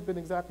has always been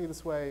exactly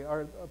this way,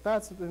 or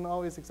that's been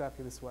always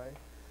exactly this way.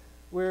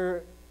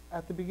 We're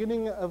at the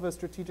beginning of a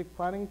strategic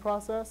planning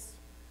process,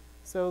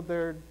 so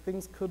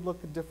things could look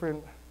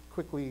different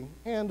quickly,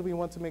 and we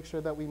want to make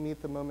sure that we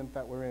meet the moment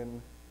that we're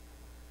in.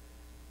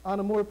 On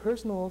a more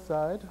personal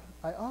side,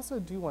 I also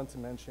do want to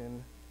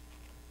mention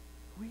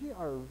we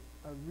are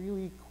a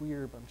really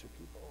queer bunch of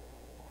people.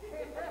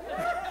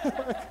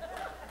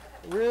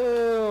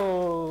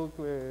 Real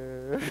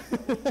clear.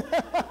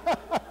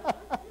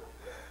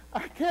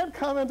 I can't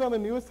comment on the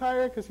newest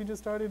hire because she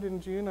just started in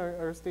June,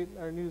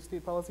 our new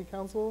state policy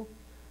council.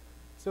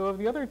 So of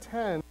the other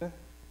 10,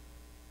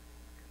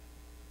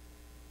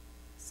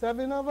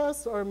 7 of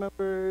us are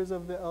members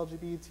of the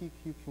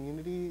LGBTQ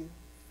community.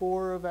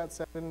 4 of that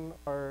 7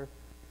 are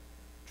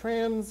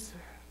trans,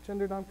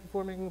 gender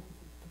nonconforming,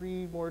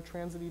 3 more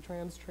transity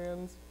trans.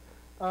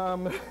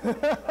 Of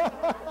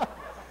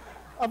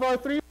our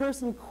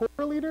 3-person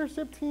core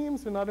leadership team,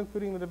 so not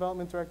including the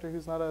development director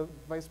who's not a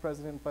vice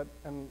president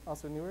and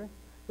also newer,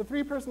 the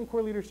 3-person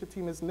core leadership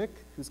team is Nick,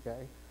 who's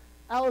gay,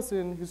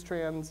 Allison, who's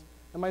trans,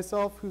 and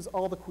myself, who's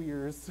all the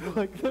queers.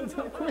 Like,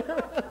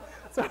 queer.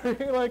 Sorry,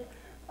 like,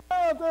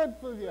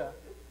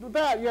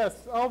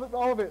 yes,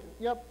 all of it,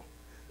 yep.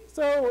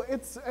 So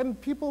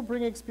and people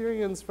bring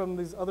experience from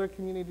these other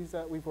communities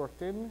that we've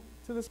worked in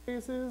to the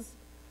spaces.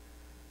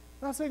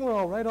 I'm not saying we're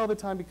all right all the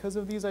time because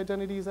of these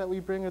identities that we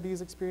bring or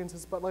these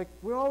experiences, but like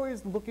we're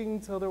always looking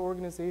to other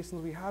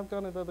organizations. We have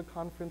gone to other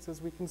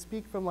conferences. We can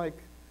speak from like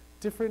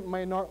different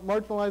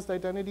marginalized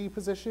identity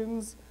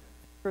positions,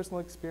 personal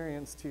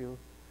experience too.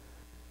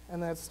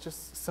 And that's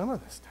just some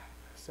of the stuff.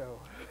 So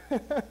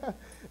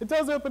it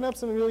does open up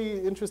some really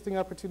interesting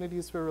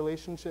opportunities for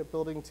relationship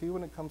building too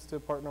when it comes to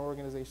partner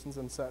organizations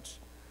and such.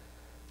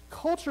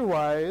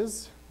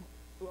 Culture-wise,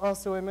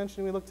 also I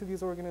mentioned we look to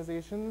these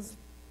organizations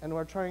and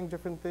we're trying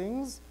different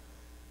things.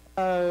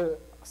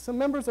 Some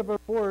members of our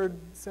board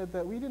said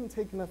that we didn't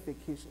take enough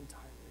vacation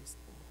time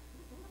recently.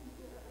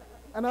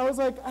 And I was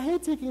like, I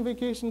hate taking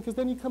vacation because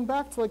then you come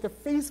back to like a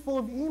face full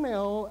of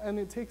email and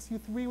it takes you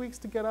 3 weeks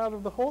to get out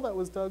of the hole that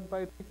was dug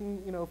by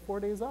taking 4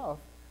 days off.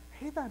 I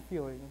hate that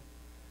feeling.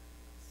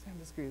 Sam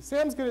disagrees.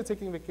 Sam's good at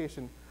taking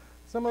vacation.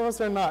 Some of us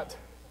are not.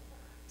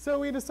 So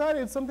we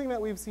decided something that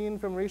we've seen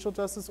from racial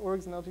justice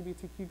orgs and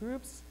LGBTQ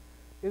groups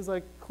is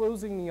like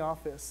closing the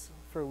office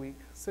for a week.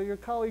 So your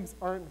colleagues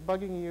aren't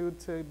bugging you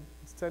to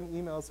send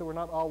emails, so we're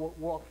not all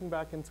walking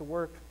back into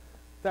work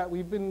that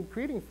we've been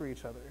creating for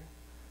each other.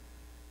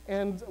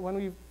 And when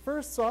we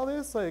first saw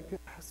this, like,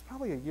 it's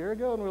probably a year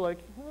ago, and we're like,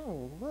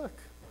 oh, look,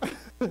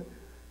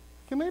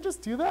 can they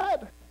just do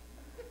that?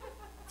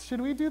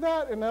 Should we do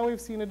that? And now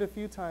we've seen it a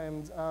few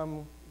times.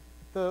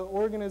 The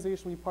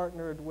organization we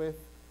partnered with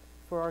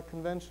for our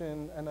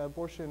convention, an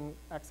abortion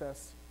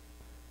access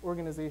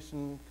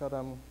organization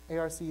called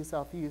ARC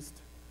Southeast,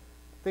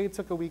 they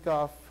took a week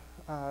off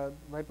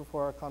right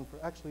before our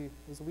conference. Actually, it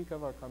was a week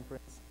of our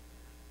conference,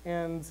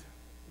 and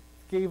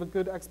gave a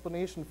good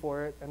explanation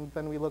for it. And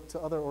then we looked to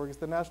other orgs.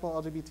 The National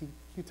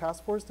LGBTQ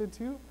Task Force did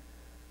too.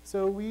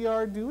 So we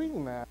are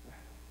doing that.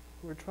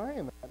 We're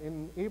trying that.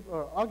 In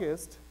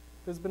August,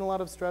 there's been a lot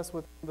of stress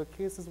with the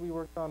cases we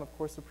worked on, of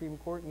course, Supreme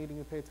Court needing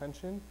to pay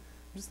attention.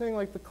 I'm just saying,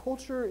 like, the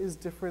culture is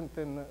different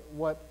than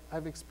what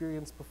I've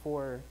experienced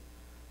before.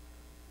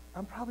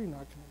 I'm probably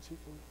not going to achieve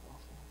it.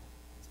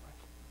 It's fine.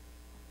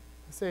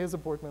 I say as a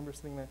board member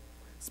sitting there.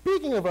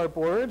 Speaking of our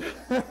board,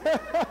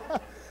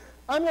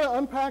 I'm going to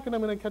unpack and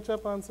I'm going to catch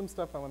up on some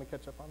stuff I want to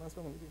catch up on. That's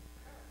what I'm going to do.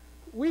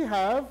 We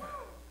have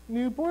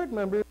new board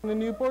members and a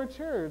new board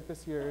chair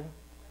this year.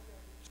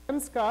 Jen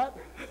Scott.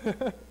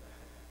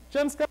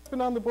 Jen Scott's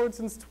been on the board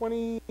since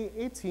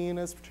 2018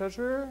 as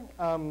treasurer.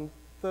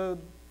 The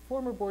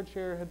former board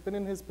chair had been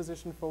in his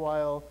position for a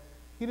while.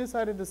 He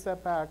decided to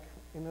step back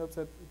in hopes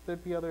that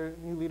there'd be other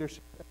new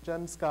leadership.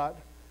 Jen Scott,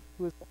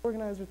 who is an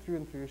organizer through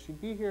and through, she'd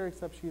be here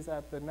except she's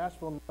at the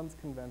Nashville Nuns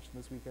Convention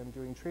this weekend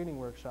doing training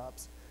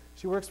workshops.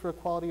 She works for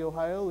Equality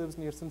Ohio, lives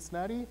near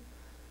Cincinnati.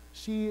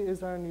 She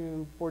is our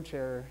new board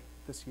chair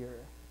this year.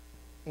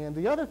 And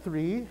the other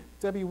 3,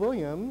 Debbie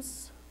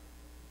Williams,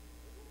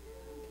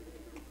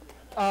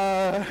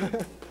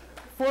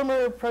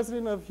 former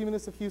president of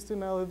Humanists of Houston,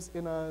 now lives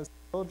in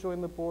Seattle,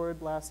 joined the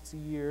board last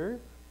year.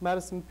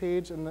 Madison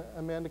Page and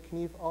Amanda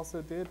Knief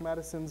also did.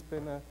 Madison's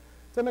been a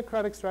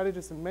Democratic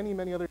strategist and many,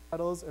 many other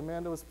titles.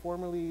 Amanda was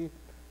formerly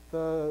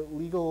the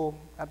legal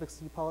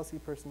advocacy policy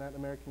person at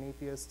American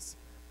Atheists.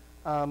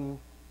 Wrote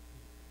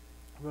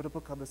a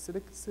book called The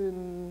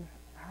Citizen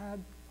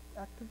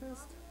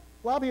Activist?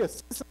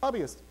 Lobbyist.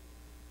 Lobbyist.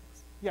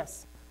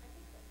 Yes.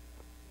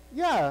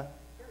 Yeah.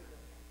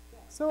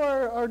 So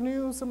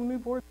some new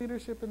board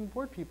leadership and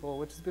board people,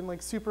 which has been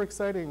like super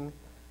exciting.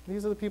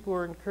 These are the people who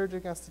are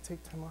encouraging us to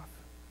take time off.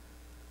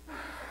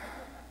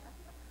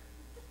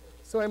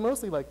 So I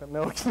mostly like them.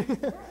 No,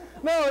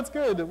 no, it's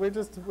good. We're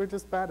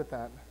just bad at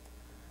that.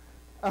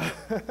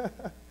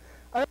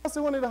 I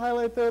also wanted to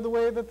highlight the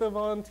way that the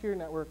volunteer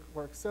network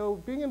works.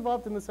 So being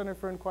involved in the Center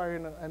for Inquiry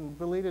and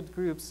related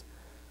groups,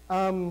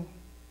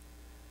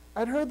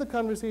 I'd heard the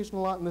conversation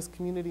a lot in this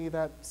community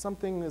that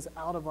something is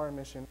out of our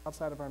mission,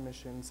 outside of our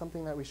mission,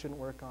 something that we shouldn't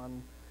work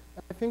on.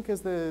 And I think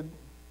as the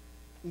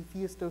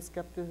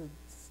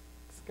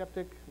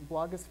Atheist-skeptic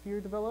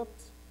blogosphere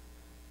developed,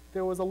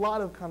 there was a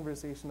lot of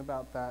conversation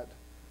about that.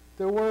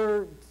 There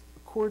were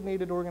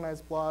coordinated,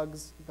 organized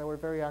blogs that were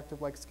very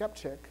active, like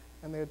Skeptic,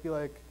 and they would be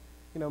like,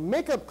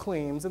 makeup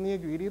claims and the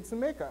ingredients in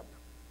makeup.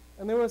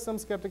 And there were some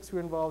skeptics who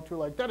were involved who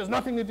were like, that has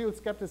nothing to do with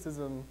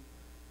skepticism.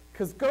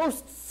 because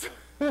ghosts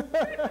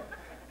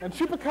and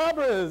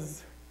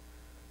chupacabras,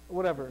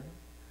 whatever.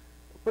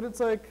 But it's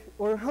like,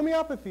 or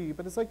homeopathy,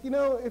 but it's like, you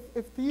know,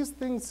 if these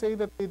things say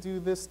that they do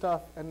this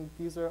stuff and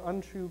these are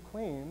untrue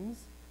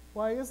claims,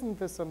 why isn't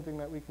this something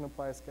that we can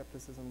apply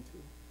skepticism to?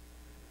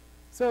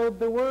 So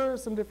there were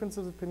some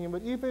differences of opinion,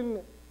 but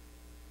even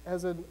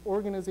as an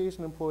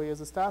organization employee,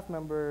 as a staff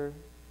member,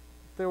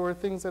 there were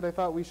things that I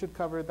thought we should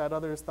cover that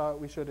others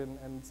thought we shouldn't,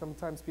 and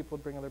sometimes people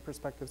would bring other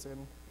perspectives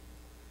in.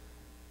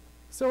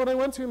 So when I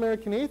went to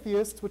American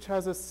Atheists, which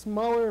has a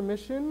smaller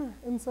mission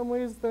in some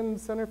ways than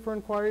Center for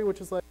Inquiry,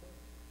 which is like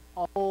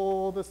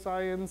all the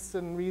science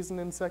and reason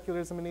in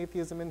secularism and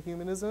atheism and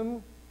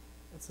humanism,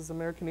 it says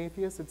American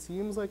Atheists, it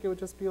seems like it would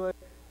just be like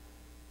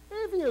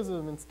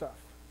atheism and stuff,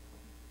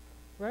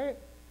 right?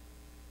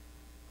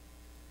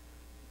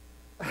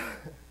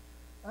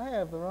 I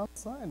have the wrong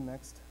sign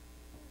next.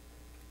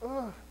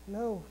 Oh,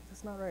 no,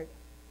 that's not right.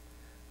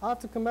 I'll have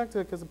to come back to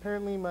it because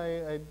apparently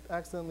I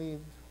accidentally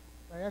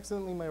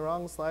my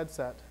wrong slide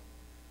set.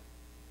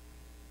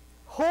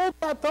 Hold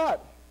that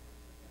thought.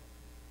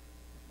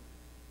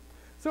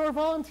 So our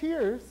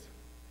volunteers,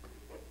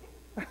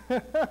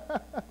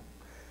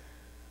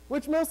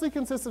 which mostly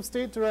consists of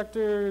state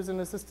directors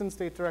and assistant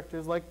state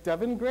directors like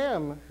Devin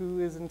Graham, who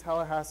is in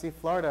Tallahassee,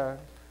 Florida.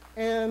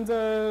 And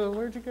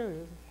where'd you go?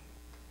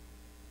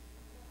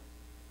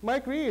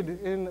 Mike Reed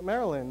in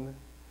Maryland.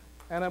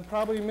 And I'm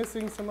probably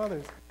missing some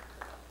others.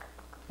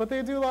 But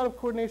they do a lot of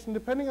coordination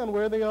depending on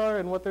where they are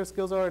and what their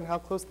skills are and how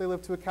close they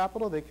live to a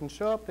capital. They can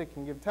show up, they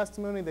can give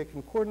testimony, they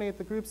can coordinate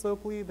the groups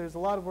locally. There's a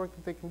lot of work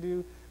that they can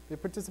do. They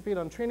participate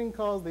on training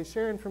calls, they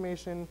share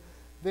information.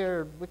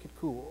 They're wicked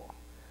cool.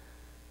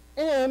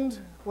 And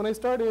when I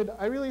started,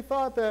 I really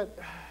thought that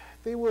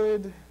they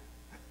would,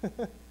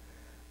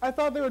 I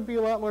thought there would be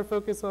a lot more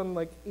focus on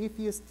like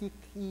atheistic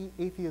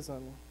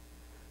atheism.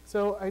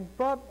 So I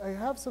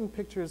have some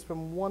pictures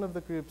from one of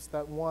the groups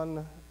that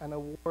won an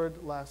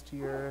award last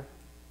year.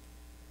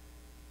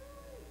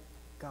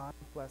 God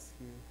bless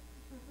you.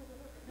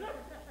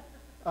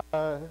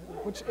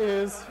 Which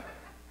is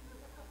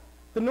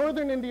the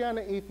Northern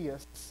Indiana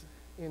Atheists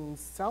in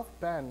South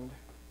Bend.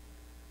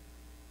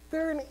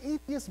 They're an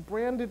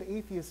atheist-branded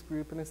atheist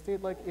group in a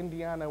state like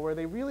Indiana where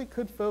they really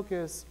could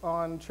focus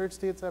on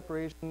church-state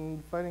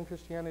separation, fighting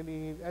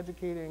Christianity,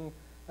 educating,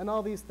 and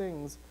all these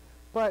things.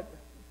 But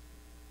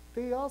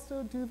they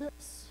also do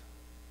this.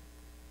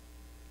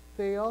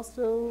 They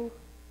also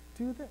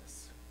do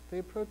this.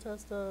 They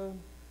protest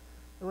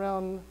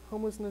around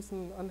homelessness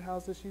and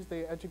unhoused issues.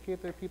 They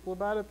educate their people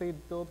about it. They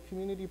build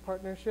community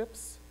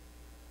partnerships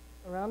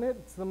around it.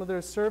 Some of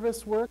their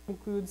service work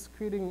includes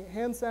creating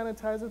hand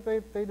sanitizer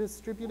they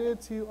distributed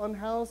to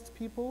unhoused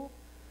people.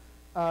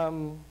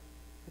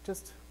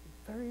 Just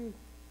very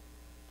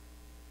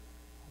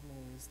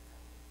amazed.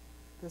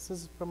 This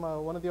is from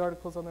one of the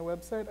articles on their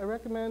website. I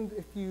recommend,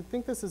 if you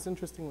think this is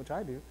interesting, which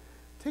I do,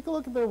 take a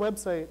look at their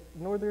website,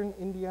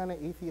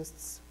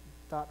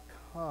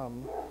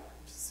 northernindianaatheists.com.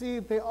 See,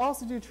 they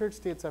also do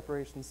church-state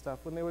separation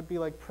stuff. When there would be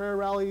like prayer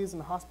rallies in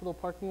hospital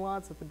parking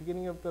lots at the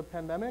beginning of the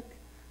pandemic,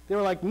 they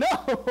were like,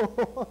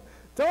 no,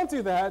 don't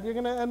do that. You're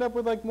going to end up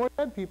with like more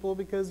dead people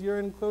because you're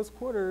in close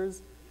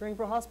quarters caring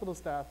for hospital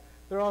staff.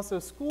 There are also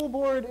school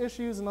board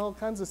issues and all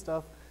kinds of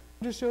stuff.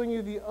 I'm just showing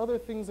you the other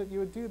things that you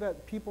would do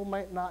that people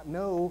might not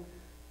know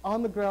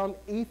on the ground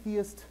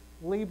atheist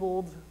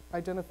labeled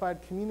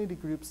identified community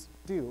groups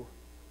do.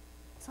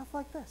 Stuff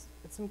like this.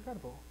 It's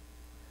incredible.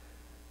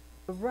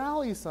 The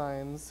rally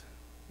signs,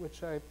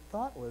 which I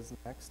thought was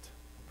next,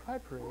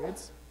 pride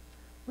parades,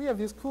 we have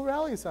these cool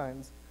rally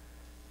signs.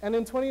 And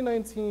in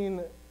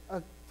 2019,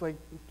 like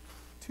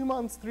 2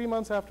 months, 3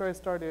 months after I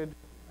started,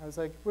 I was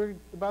like, we're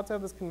about to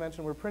have this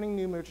convention, we're printing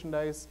new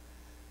merchandise.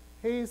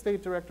 Hey,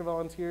 state director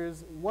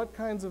volunteers, what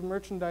kinds of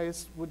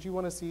merchandise would you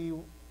want to see?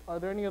 Are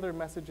there any other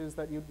messages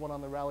that you'd want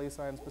on the rally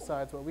signs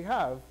besides what we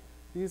have?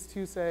 These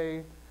two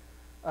say,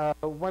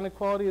 when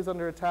equality is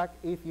under attack,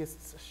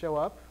 atheists show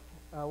up.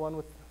 One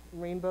with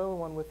rainbow,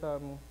 one with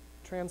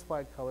trans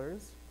flag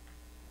colors.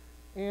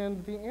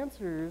 And the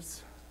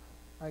answers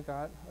I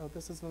got, oh,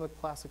 this is another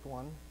classic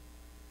one,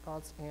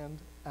 thoughts and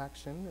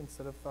action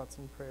instead of thoughts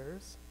and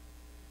prayers.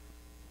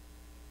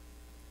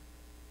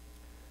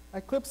 I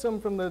clipped some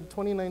from the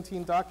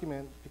 2019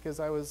 document because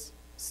I was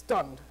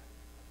stunned.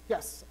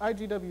 Yes,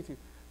 IGWT.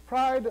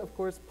 Pride, of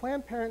course,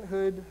 Planned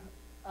Parenthood,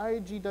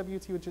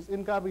 IGWT, which is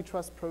In God We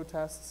Trust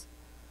protests.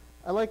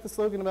 I like the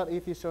slogan about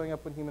atheists showing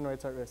up when human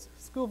rights are at risk.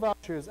 School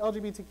vouchers,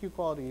 LGBTQ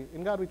equality,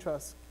 In God We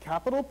Trust.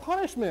 Capital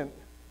punishment.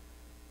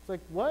 It's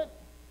like, what?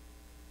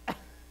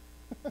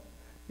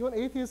 You want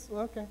atheists?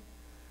 Okay.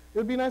 It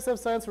would be nice to have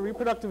signs for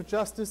reproductive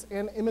justice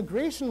and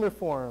immigration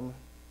reform.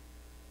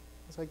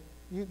 It's like,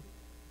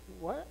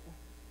 what?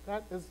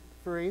 That is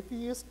for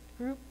atheist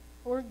group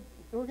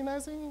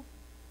organizing?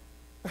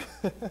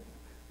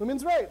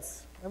 Women's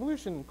rights,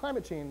 evolution,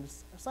 climate change,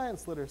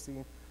 science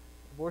literacy,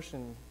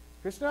 abortion,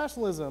 Christian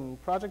nationalism,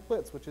 Project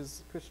Blitz, which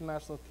is Christian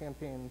nationalist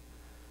campaign,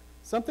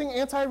 something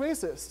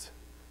anti-racist.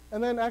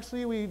 And then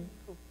actually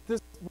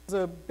this was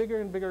a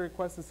bigger and bigger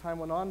request as time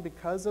went on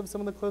because of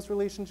some of the close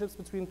relationships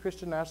between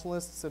Christian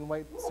nationalists and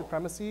white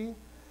supremacy.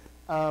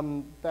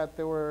 That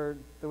there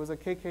was a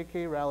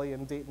KKK rally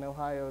in Dayton,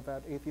 Ohio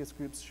that atheist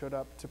groups showed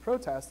up to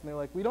protest, and they were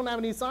like, we don't have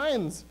any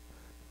signs.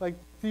 Like,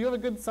 do you have a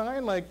good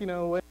sign? Like, you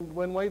know,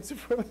 when white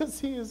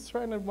supremacy is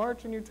trying to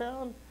march in your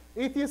town,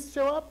 atheists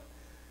show up?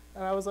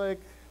 And I was like,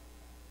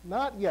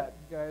 not yet,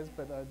 guys,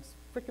 but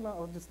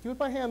I'll just do it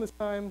by hand this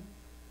time.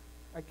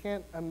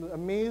 I'm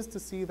amazed to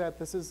see that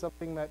this is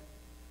something that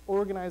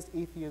organized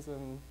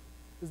atheism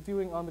is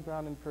doing on the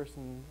ground in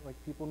person, like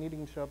people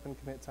needing to show up and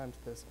commit time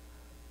to this.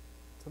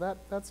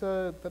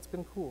 So that's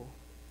been cool.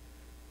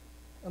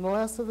 And the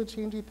last of the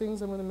changey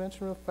things I'm going to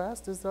mention real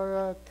fast is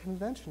our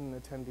convention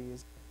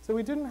attendees. So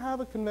we didn't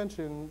have a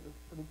convention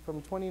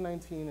from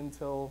 2019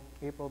 until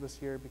April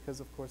this year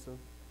because, of course, of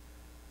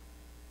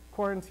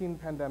quarantine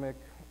pandemic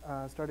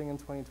starting in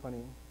 2020.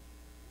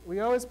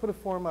 We always put a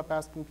form up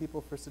asking people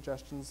for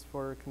suggestions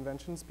for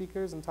convention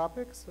speakers and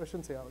topics. Or I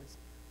shouldn't say always.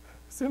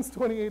 Since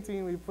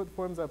 2018, we put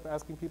forms up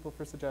asking people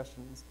for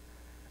suggestions.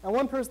 And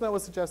one person that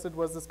was suggested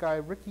was this guy,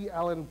 Ricky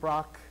Allen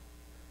Brock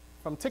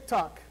from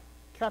TikTok,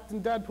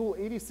 Captain Dadpool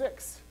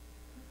 86.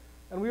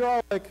 And we were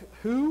all like,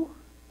 who?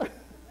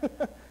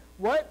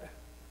 What?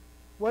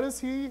 What is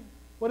he?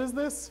 What is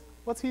this?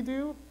 What's he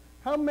do?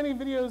 How many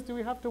videos do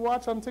we have to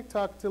watch on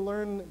TikTok to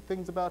learn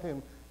things about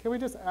him? Can we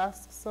just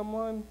ask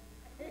someone?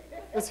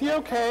 Is he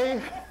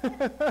okay?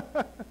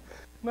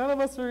 None of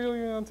us are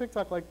really on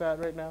TikTok like that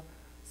right now.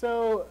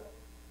 So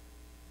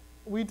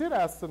we did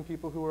ask some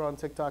people who were on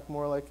TikTok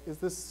more like, is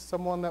this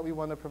someone that we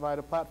want to provide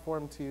a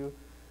platform to?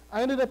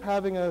 I ended up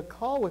having a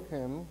call with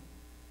him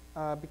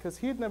because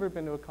he had never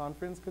been to a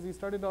conference because he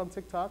started on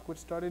TikTok, which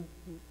started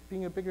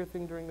being a bigger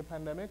thing during the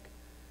pandemic.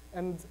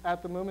 And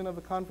at the moment of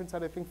the conference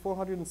had, I think,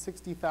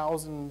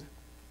 460,000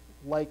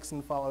 likes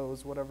and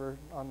follows, whatever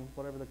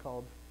they're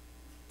called.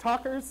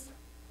 Talkers?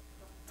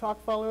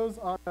 Talk follows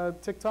on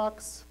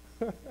TikToks.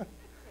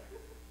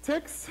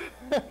 Ticks.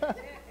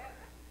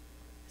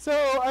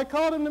 So I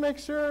called him to make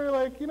sure,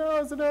 like, you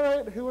know, is it all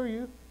right? Who are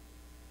you?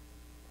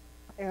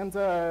 And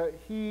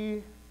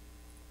he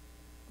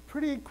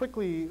pretty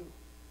quickly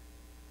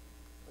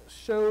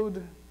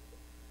showed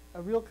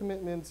a real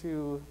commitment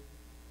to,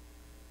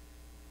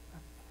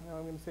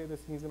 I'm going to say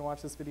this and he's going to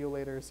watch this video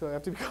later, so I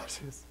have to be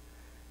cautious.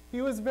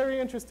 He was very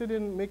interested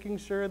in making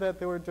sure that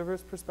there were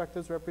diverse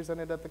perspectives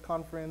represented at the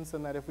conference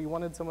and that if we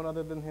wanted someone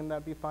other than him,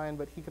 that'd be fine,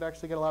 but he could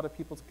actually get a lot of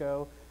people to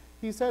go.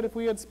 He said if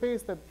we had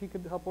space that he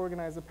could help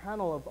organize a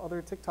panel of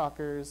other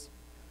TikTokers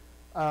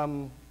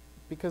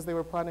because they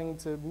were planning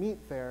to meet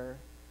there.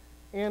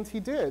 And he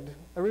did.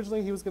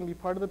 Originally, he was going to be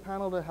part of the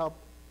panel to help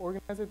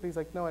organize it, but he's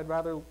like, no, I'd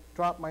rather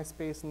drop my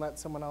space and let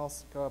someone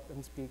else go up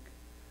and speak.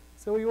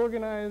 So we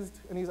organized,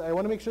 and I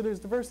want to make sure there's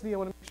diversity, I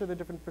want to make sure there are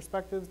different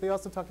perspectives. They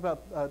also talked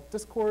about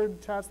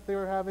Discord chats that they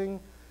were having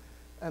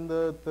and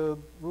the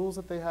rules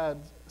that they had.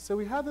 So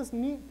we had this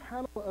neat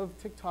panel of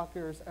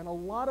TikTokers and a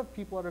lot of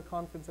people at our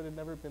conference that had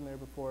never been there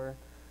before,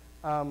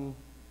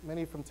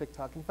 many from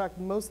TikTok. In fact,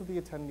 most of the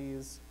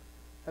attendees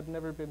had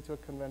never been to a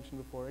convention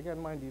before. Again,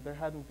 mind you, there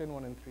hadn't been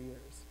one in 3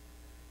 years.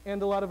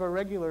 And a lot of our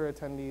regular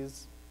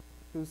attendees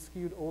who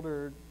skewed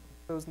older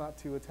chose not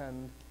to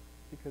attend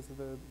because of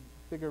the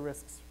bigger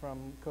risks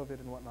from COVID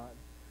and whatnot.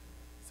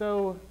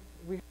 So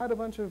we had a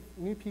bunch of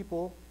new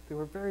people. They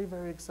were very,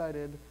 very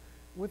excited.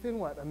 Within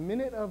what, a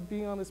minute of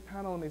being on this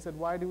panel, and they said,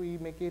 why do we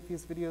make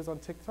atheist videos on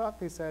TikTok?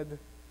 They said,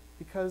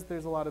 because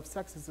there's a lot of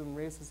sexism,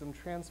 racism,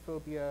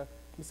 transphobia,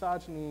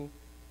 misogyny,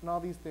 and all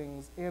these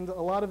things. And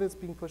a lot of it's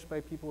being pushed by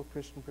people with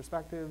Christian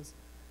perspectives.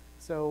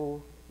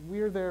 So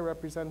we're there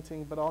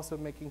representing, but also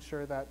making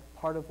sure that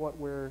part of what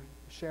we're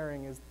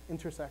sharing is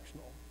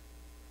intersectional,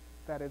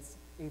 that it's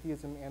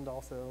atheism and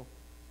also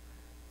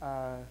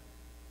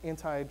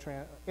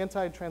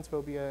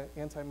anti-transphobia,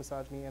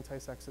 anti-misogyny,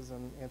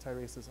 anti-sexism,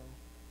 anti-racism.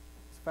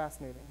 It's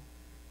fascinating.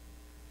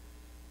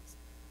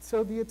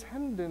 So the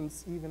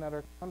attendance even at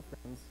our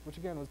conference, which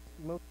again was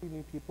mostly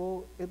new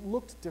people, it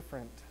looked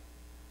different.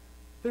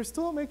 They're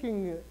still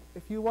making,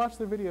 if you watch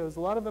their videos,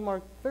 a lot of them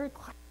are very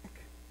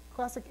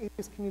classic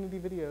atheist community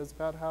videos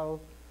about how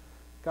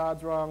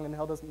God's wrong and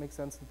hell doesn't make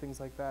sense and things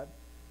like that.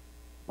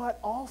 But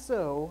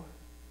also,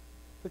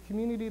 the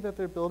community that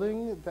they're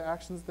building, the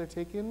actions they're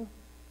taking,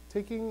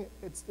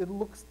 it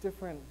looks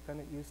different than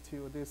it used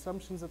to. The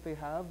assumptions that they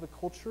have, the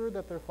culture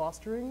that they're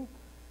fostering,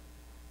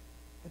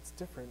 it's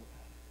different.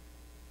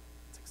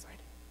 It's exciting.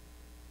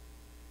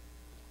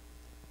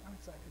 I'm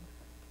excited.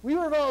 We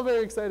were all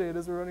very excited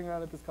as we're running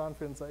around at this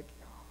conference, like,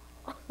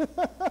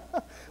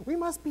 we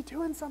must be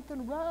doing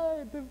something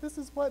right. This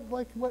is what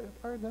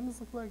our attendance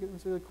looked like. It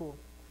was really cool.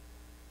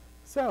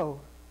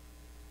 So,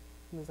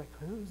 there's like,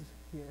 who's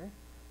here?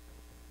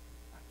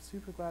 I'm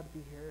super glad to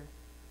be here.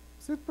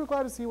 Super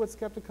glad to see what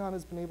Skepticon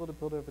has been able to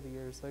build over the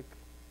years. Like,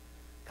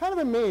 kind of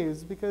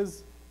amazed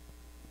because,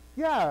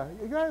 yeah,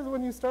 you guys,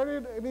 when you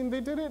started, I mean,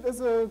 they did it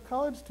as a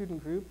college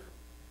student group,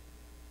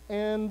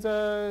 and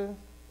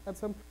at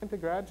some point they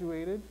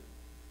graduated,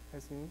 I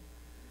assume,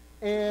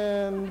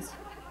 and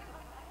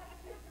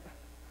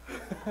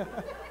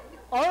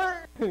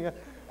Art! Yeah.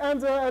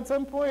 And at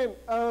some point,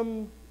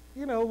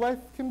 you know, life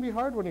can be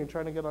hard when you're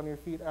trying to get on your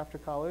feet after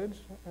college,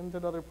 and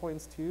at other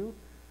points too.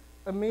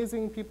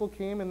 Amazing people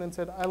came and then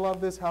said, I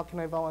love this, how can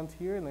I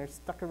volunteer? And they're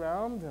stuck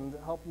around and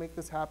help make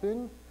this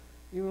happen,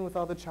 even with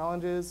all the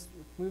challenges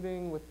with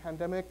moving, with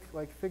pandemic,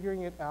 like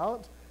figuring it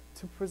out,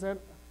 to present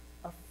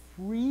a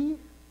free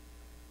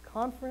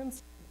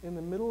conference in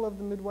the middle of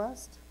the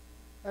Midwest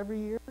every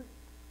year.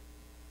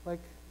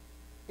 Like,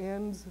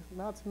 and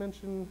not to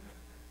mention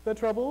the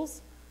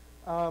troubles,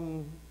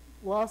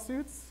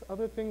 lawsuits,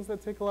 other things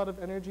that take a lot of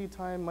energy,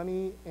 time,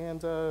 money,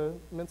 and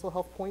mental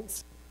health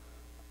points.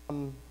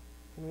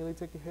 Can really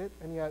take a hit,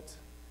 and yet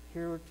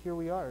here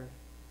we are.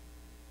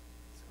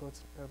 So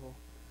it's incredible.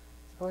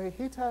 So I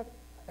hate to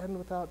end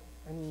without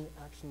any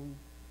action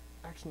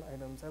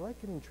items. I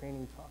like giving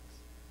training talks,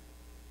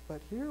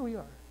 but here we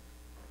are.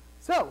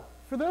 So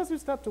for those who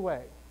stepped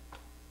away,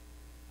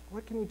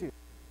 what can you do?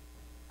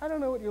 I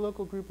don't know what your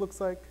local group looks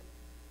like.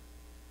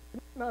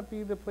 It might not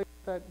be the place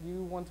that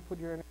you want to put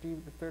your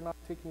energy if they're not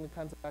taking the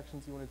kinds of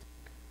actions you want to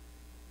take.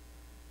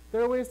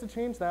 There are ways to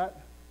change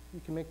that.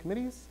 You can make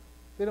committees.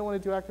 They don't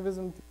want to do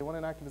activism, they want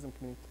an activism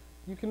committee.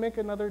 You can make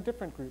another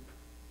different group,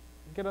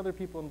 get other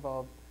people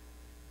involved.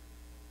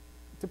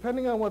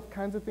 Depending on what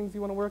kinds of things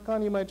you want to work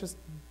on, you might just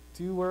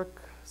do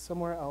work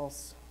somewhere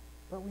else.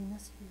 But we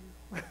miss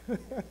you.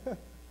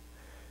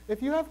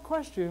 If you have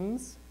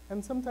questions,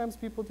 and sometimes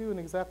people do in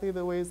exactly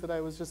the ways that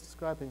I was just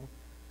describing,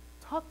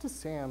 talk to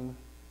Sam.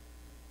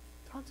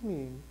 Talk to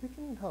me. We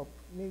can help,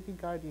 maybe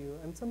guide you.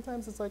 And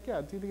sometimes it's like,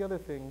 yeah, do the other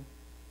thing.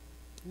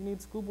 You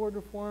need school board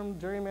reform,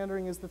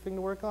 gerrymandering is the thing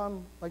to work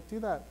on, like do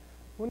that.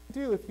 When you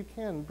do, if you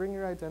can, bring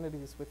your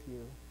identities with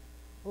you.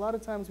 A lot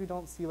of times we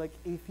don't see like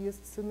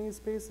atheists in these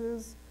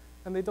spaces,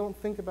 and they don't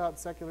think about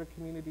secular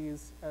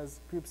communities as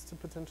groups to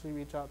potentially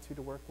reach out to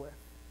work with.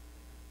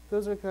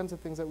 Those are the kinds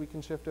of things that we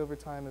can shift over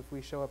time if we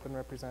show up and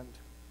represent.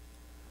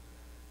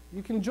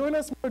 You can join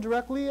us more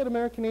directly at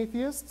American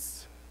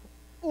Atheists,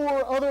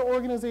 or other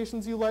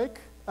organizations you like.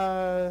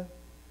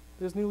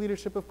 There's new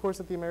leadership, of course,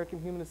 at the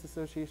American Humanist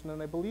Association,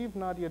 and I believe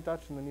Nadia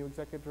Dutchin, the new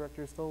executive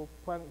director, is still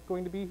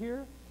going to be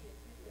here.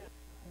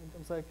 And I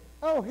was like,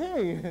 oh,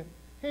 hey.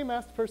 Hey,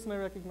 masked person I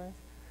recognize.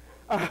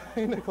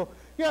 Hey, Nicole.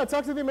 Yeah,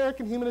 talk to the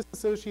American Humanist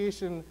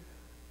Association.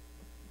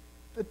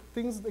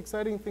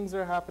 Exciting things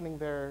are happening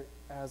there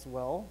as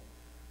well.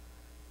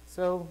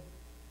 So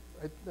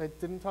I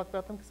didn't talk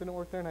about them because I don't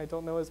work there and I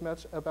don't know as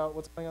much about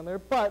what's going on there,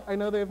 but I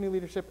know they have new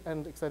leadership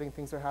and exciting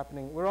things are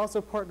happening. We're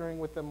also partnering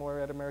with them more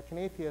at American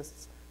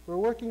Atheists. We're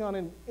working on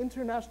an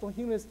international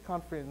humanist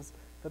conference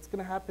that's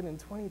going to happen in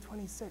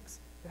 2026.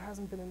 It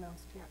hasn't been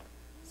announced yet.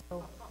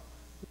 So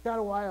we've got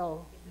a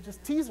while.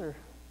 Just teaser.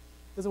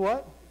 Is it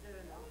what? Is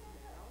it announced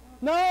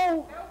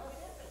now?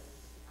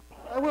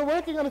 No! We're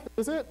working on it.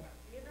 Is it?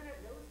 The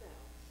internet knows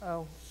now.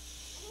 Oh.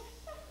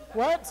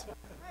 What?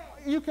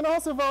 You can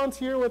also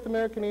volunteer with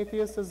American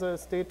Atheists as a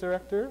state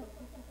director,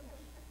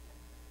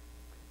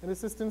 an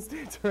assistant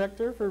state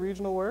director for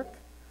regional work.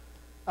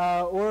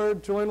 Or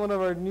join one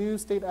of our new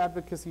state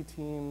advocacy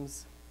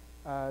teams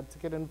to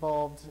get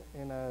involved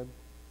in a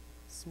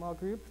small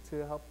group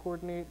to help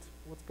coordinate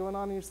what's going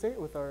on in your state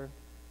with our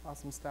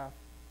awesome staff.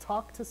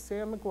 Talk to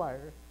Sam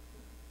McGuire.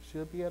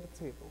 She'll be at a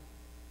table.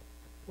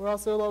 We're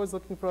also always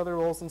looking for other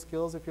roles and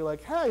skills. If you're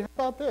like, hey, how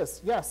about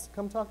this? Yes,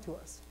 come talk to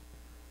us.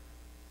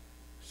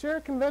 Share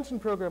convention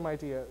program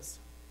ideas.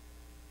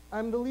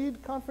 I'm the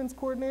lead conference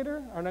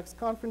coordinator. Our next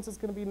conference is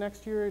going to be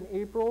next year in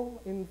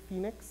April in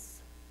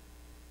Phoenix.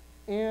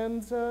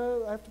 And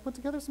I have to put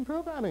together some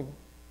programming.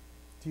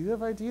 Do you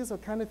have ideas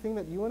of kind of thing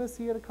that you want to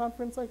see at a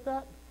conference like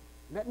that?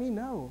 Let me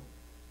know.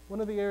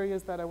 One of the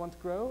areas that I want to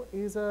grow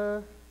is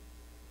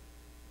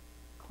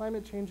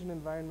climate change and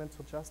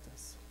environmental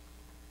justice.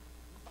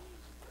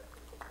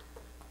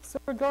 So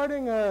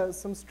regarding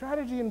some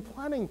strategy and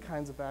planning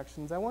kinds of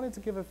actions, I wanted to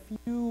give a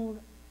few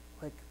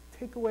like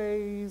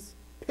takeaways,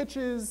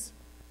 pitches.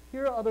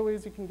 Here are other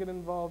ways you can get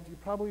involved. You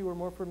probably were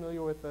more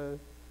familiar with the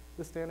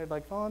standard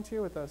like volunteer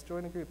with us,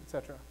 join a group,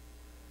 etc.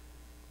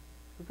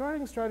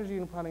 Regarding strategy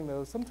and planning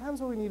though,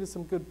 sometimes what we need is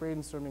some good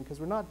brainstorming because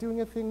we're not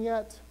doing a thing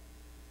yet,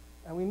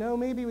 and we know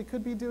maybe we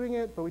could be doing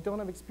it, but we don't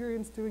have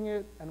experience doing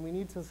it, and we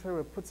need to sort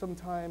of put some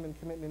time and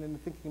commitment into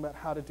thinking about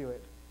how to do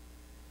it.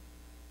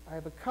 I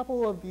have a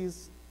couple of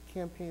these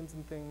campaigns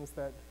and things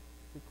that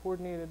we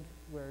coordinated.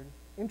 We're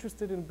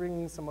interested in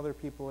bringing some other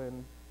people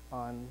in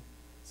on.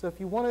 So if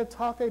you want to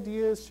talk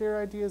ideas,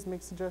 share ideas,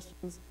 make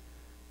suggestions,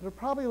 it'll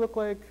probably look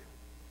like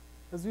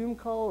a Zoom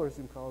call,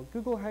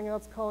 Google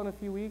Hangouts call in a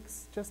few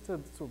weeks just to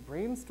sort of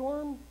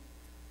brainstorm,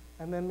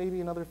 and then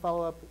maybe another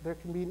follow-up. There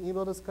can be an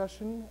email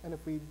discussion, and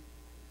if we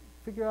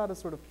figure out a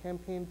sort of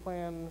campaign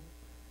plan,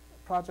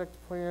 project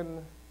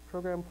plan,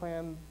 program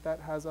plan that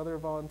has other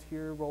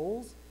volunteer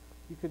roles,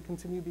 you could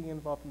continue being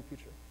involved in the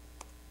future.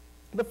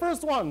 The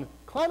first one,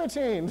 climate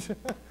change.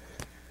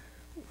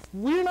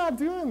 We're not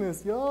doing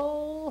this,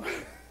 y'all.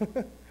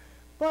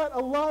 But a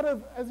lot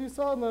of, as you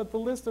saw in the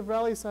list of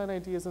rally sign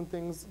ideas and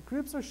things,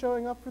 groups are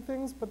showing up for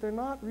things, but they're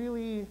not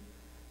really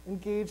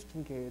engaged.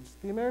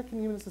 The American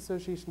Humanist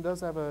Association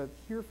does have a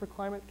Here for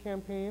Climate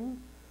campaign.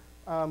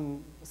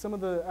 Some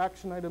of the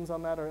action items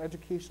on that are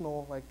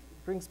educational, like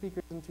bring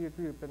speakers into your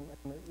group and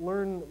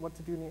learn what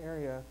to do in the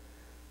area.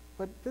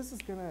 But this is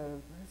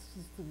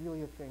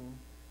really a thing.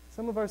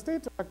 Some of our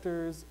state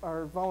directors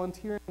are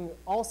volunteering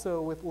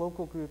also with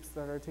local groups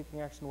that are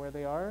taking action where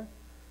they are.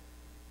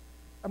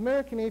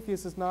 American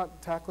Atheists is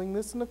not tackling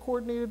this in a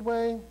coordinated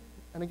way.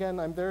 And again,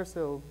 I'm there,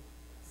 so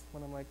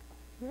when I'm like,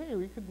 hey,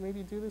 we could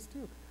maybe do this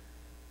too.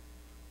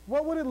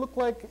 What would it look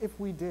like if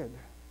we did?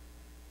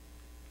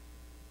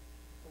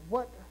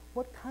 What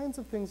kinds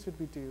of things should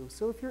we do?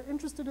 So if you're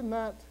interested in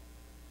that,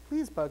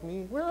 please bug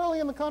me. We're early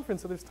in the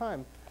conference, so there's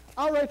time.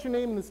 I'll write your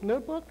name in this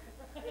notebook.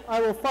 I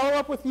will follow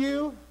up with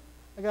you.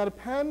 I got a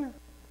pen.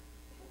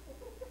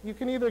 You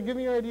can either give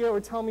me your idea or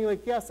tell me,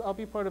 like, yes, I'll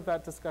be part of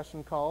that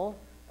discussion call,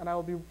 and I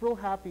will be real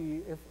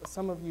happy if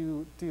some of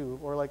you do.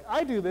 Or like,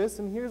 I do this,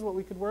 and here's what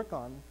we could work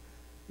on.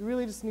 We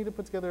really just need to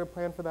put together a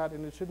plan for that,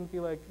 and it shouldn't be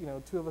like,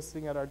 two of us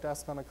sitting at our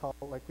desk on a call.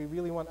 Like, we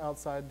really want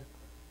outside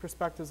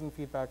perspectives and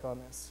feedback on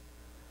this.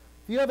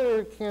 The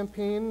other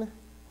campaign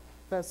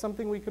that's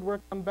something we could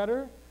work on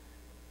better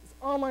is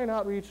online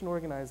outreach and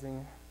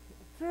organizing.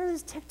 There are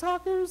these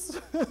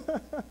TikTokers.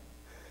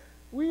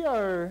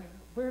 We're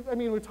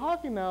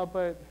talking now,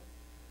 but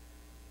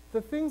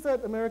the things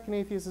that American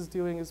Atheists is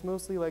doing is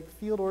mostly like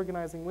field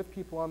organizing with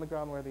people on the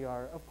ground where they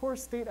are. Of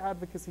course, state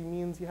advocacy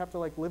means you have to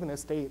like live in a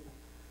state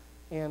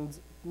and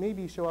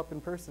maybe show up in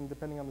person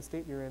depending on the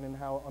state you're in and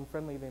how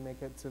unfriendly they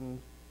make it and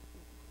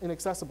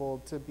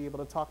inaccessible to be able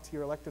to talk to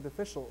your elected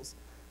officials.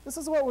 This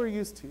is what we're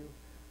used to.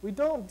 We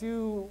don't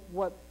do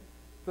what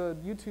the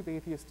YouTube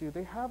atheists do.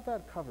 They have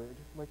that covered,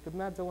 like the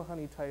Matt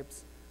Dillahunty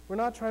types. We're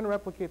not trying to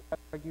replicate that,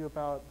 argue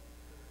about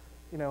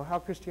how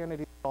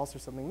Christianity is false or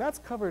something. That's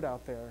covered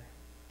out there.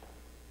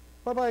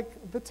 But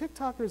like the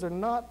TikTokers are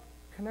not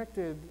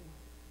connected,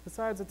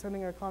 besides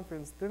attending our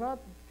conference, they're not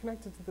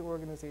connected to the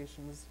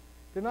organizations.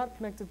 They're not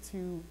connected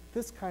to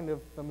this kind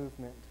of the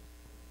movement.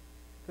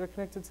 They're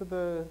connected to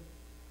the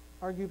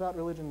argue about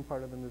religion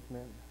part of the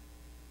movement.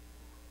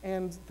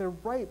 And they're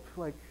ripe,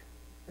 like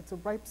it's a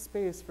ripe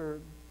space for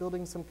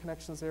building some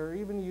connections there, or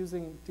even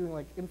doing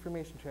like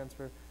information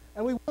transfer.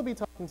 And we will be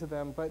talking to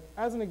them, but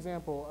as an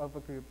example of a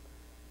group,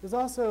 there's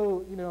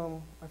also,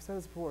 I've said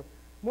this before,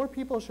 more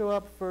people show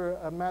up for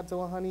a Matt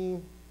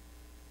Dillahunty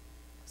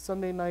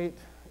Sunday night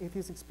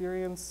Atheist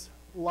Experience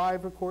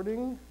live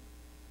recording,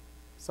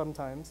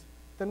 sometimes,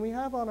 than we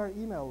have on our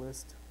email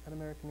list at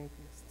American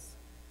Atheists.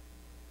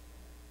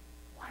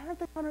 Why aren't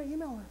they on our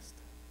email list?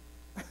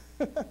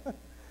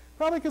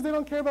 Probably because they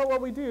don't care about what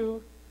we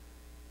do,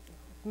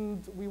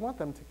 and we want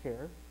them to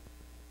care.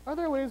 Are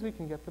there ways we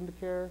can get them to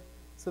care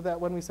so that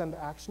when we send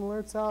action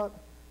alerts out,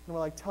 and we're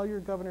like, tell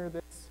your governor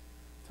this,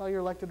 tell your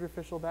elected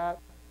official that,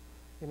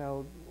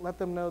 let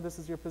them know this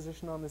is your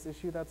position on this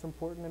issue that's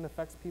important and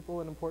affects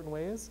people in important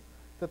ways,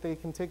 that they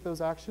can take those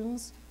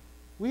actions?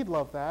 We'd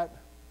love that.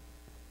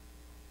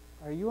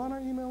 Are you on our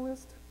email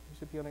list? You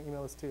should be on our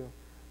email list too.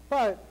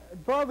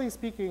 But broadly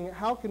speaking,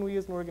 how can we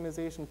as an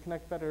organization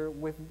connect better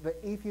with the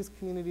atheist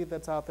community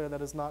that's out there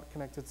that is not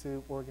connected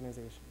to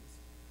organizations,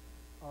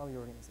 all the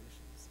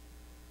organizations,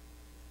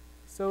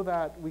 so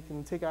that we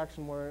can take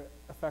action more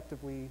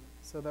effectively,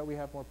 so that we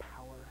have more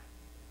power?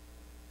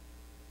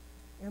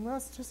 And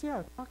let's just,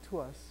 talk to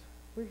us.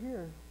 We're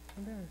here.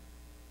 I'm there.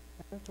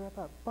 I have to wrap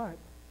up. But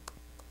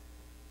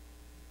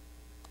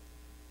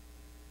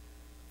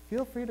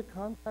feel free to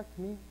contact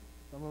me.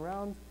 I'm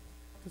around.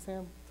 Talk to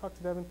Sam. Talk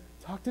to Devin.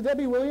 Talk to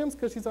Debbie Williams,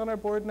 because she's on our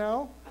board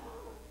now.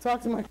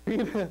 Talk to my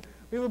Rita.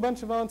 We have a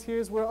bunch of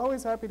volunteers. We're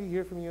always happy to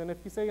hear from you. And if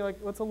you say, like,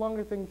 what's a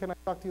longer thing? Can I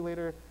talk to you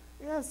later?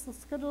 Yes, let's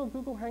schedule a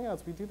Google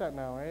Hangouts. We do that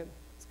now, right?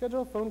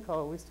 Schedule a phone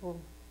call.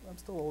 I'm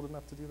still old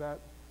enough to do that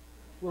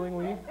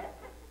willingly.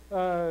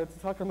 To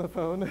talk on the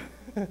phone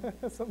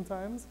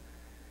sometimes.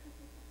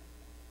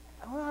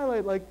 I want to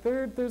highlight, like,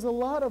 there's a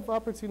lot of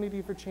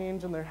opportunity for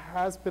change, and there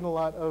has been a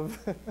lot of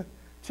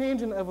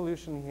change and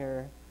evolution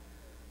here.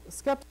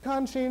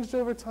 Skepticon changed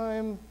over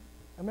time.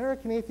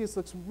 American Atheist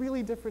looks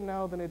really different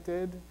now than it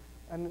did,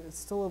 and it's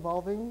still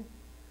evolving.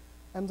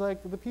 And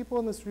like the people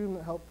in this room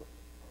that help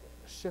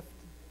shift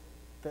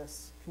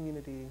this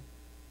community,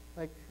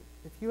 like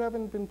if you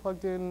haven't been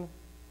plugged in,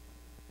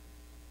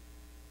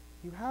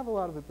 you have a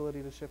lot of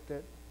ability to shift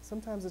it.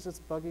 Sometimes it's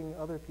just bugging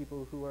other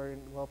people who are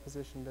well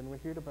positioned, and we're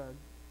here to bug.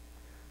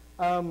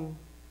 I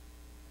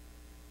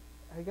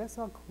guess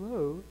I'll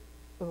close.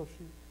 Oh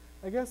shoot.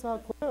 I guess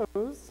I'll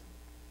close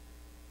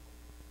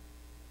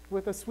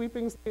with a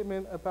sweeping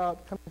statement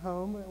about coming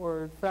home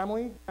or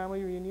family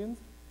reunions,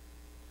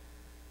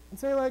 and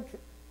say, like,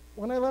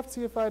 when I left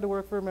CFI to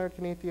work for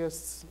American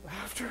Atheists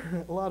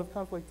after a lot of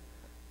conflict,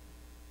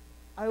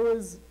 I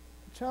was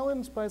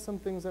challenged by some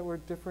things that were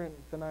different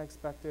than I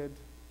expected.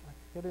 I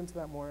could get into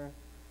that more.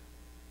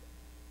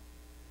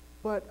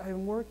 But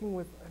I'm working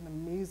with an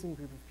amazing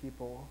group of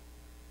people,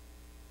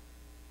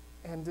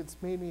 and it's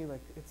made me,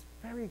 like, it's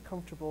very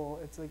comfortable.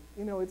 It's like,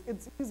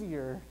 it's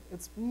easier.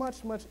 It's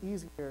much, much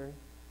easier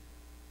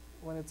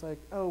when it's like,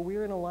 oh,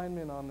 we're in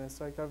alignment on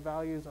this, like our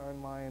values are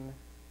in line.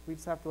 We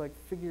just have to like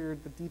figure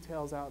the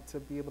details out to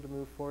be able to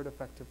move forward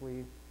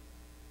effectively.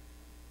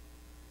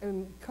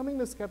 And coming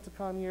to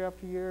Skepticon year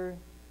after year,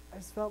 I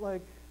just felt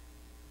like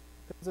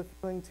there was a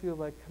feeling too of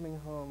like coming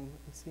home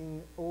and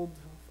seeing old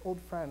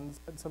friends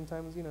that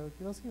sometimes, you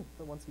don't see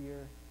but once a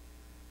year.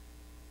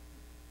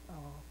 Oh.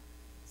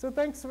 So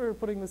thanks for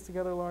putting this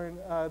together, Lauren.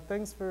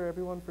 Thanks for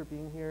everyone for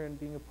being here and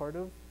being a part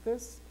of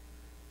this,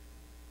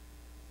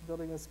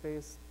 building this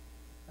space.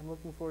 I'm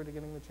looking forward to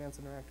getting the chance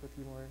to interact with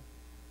you more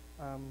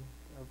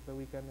over the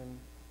weekend and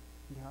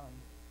beyond.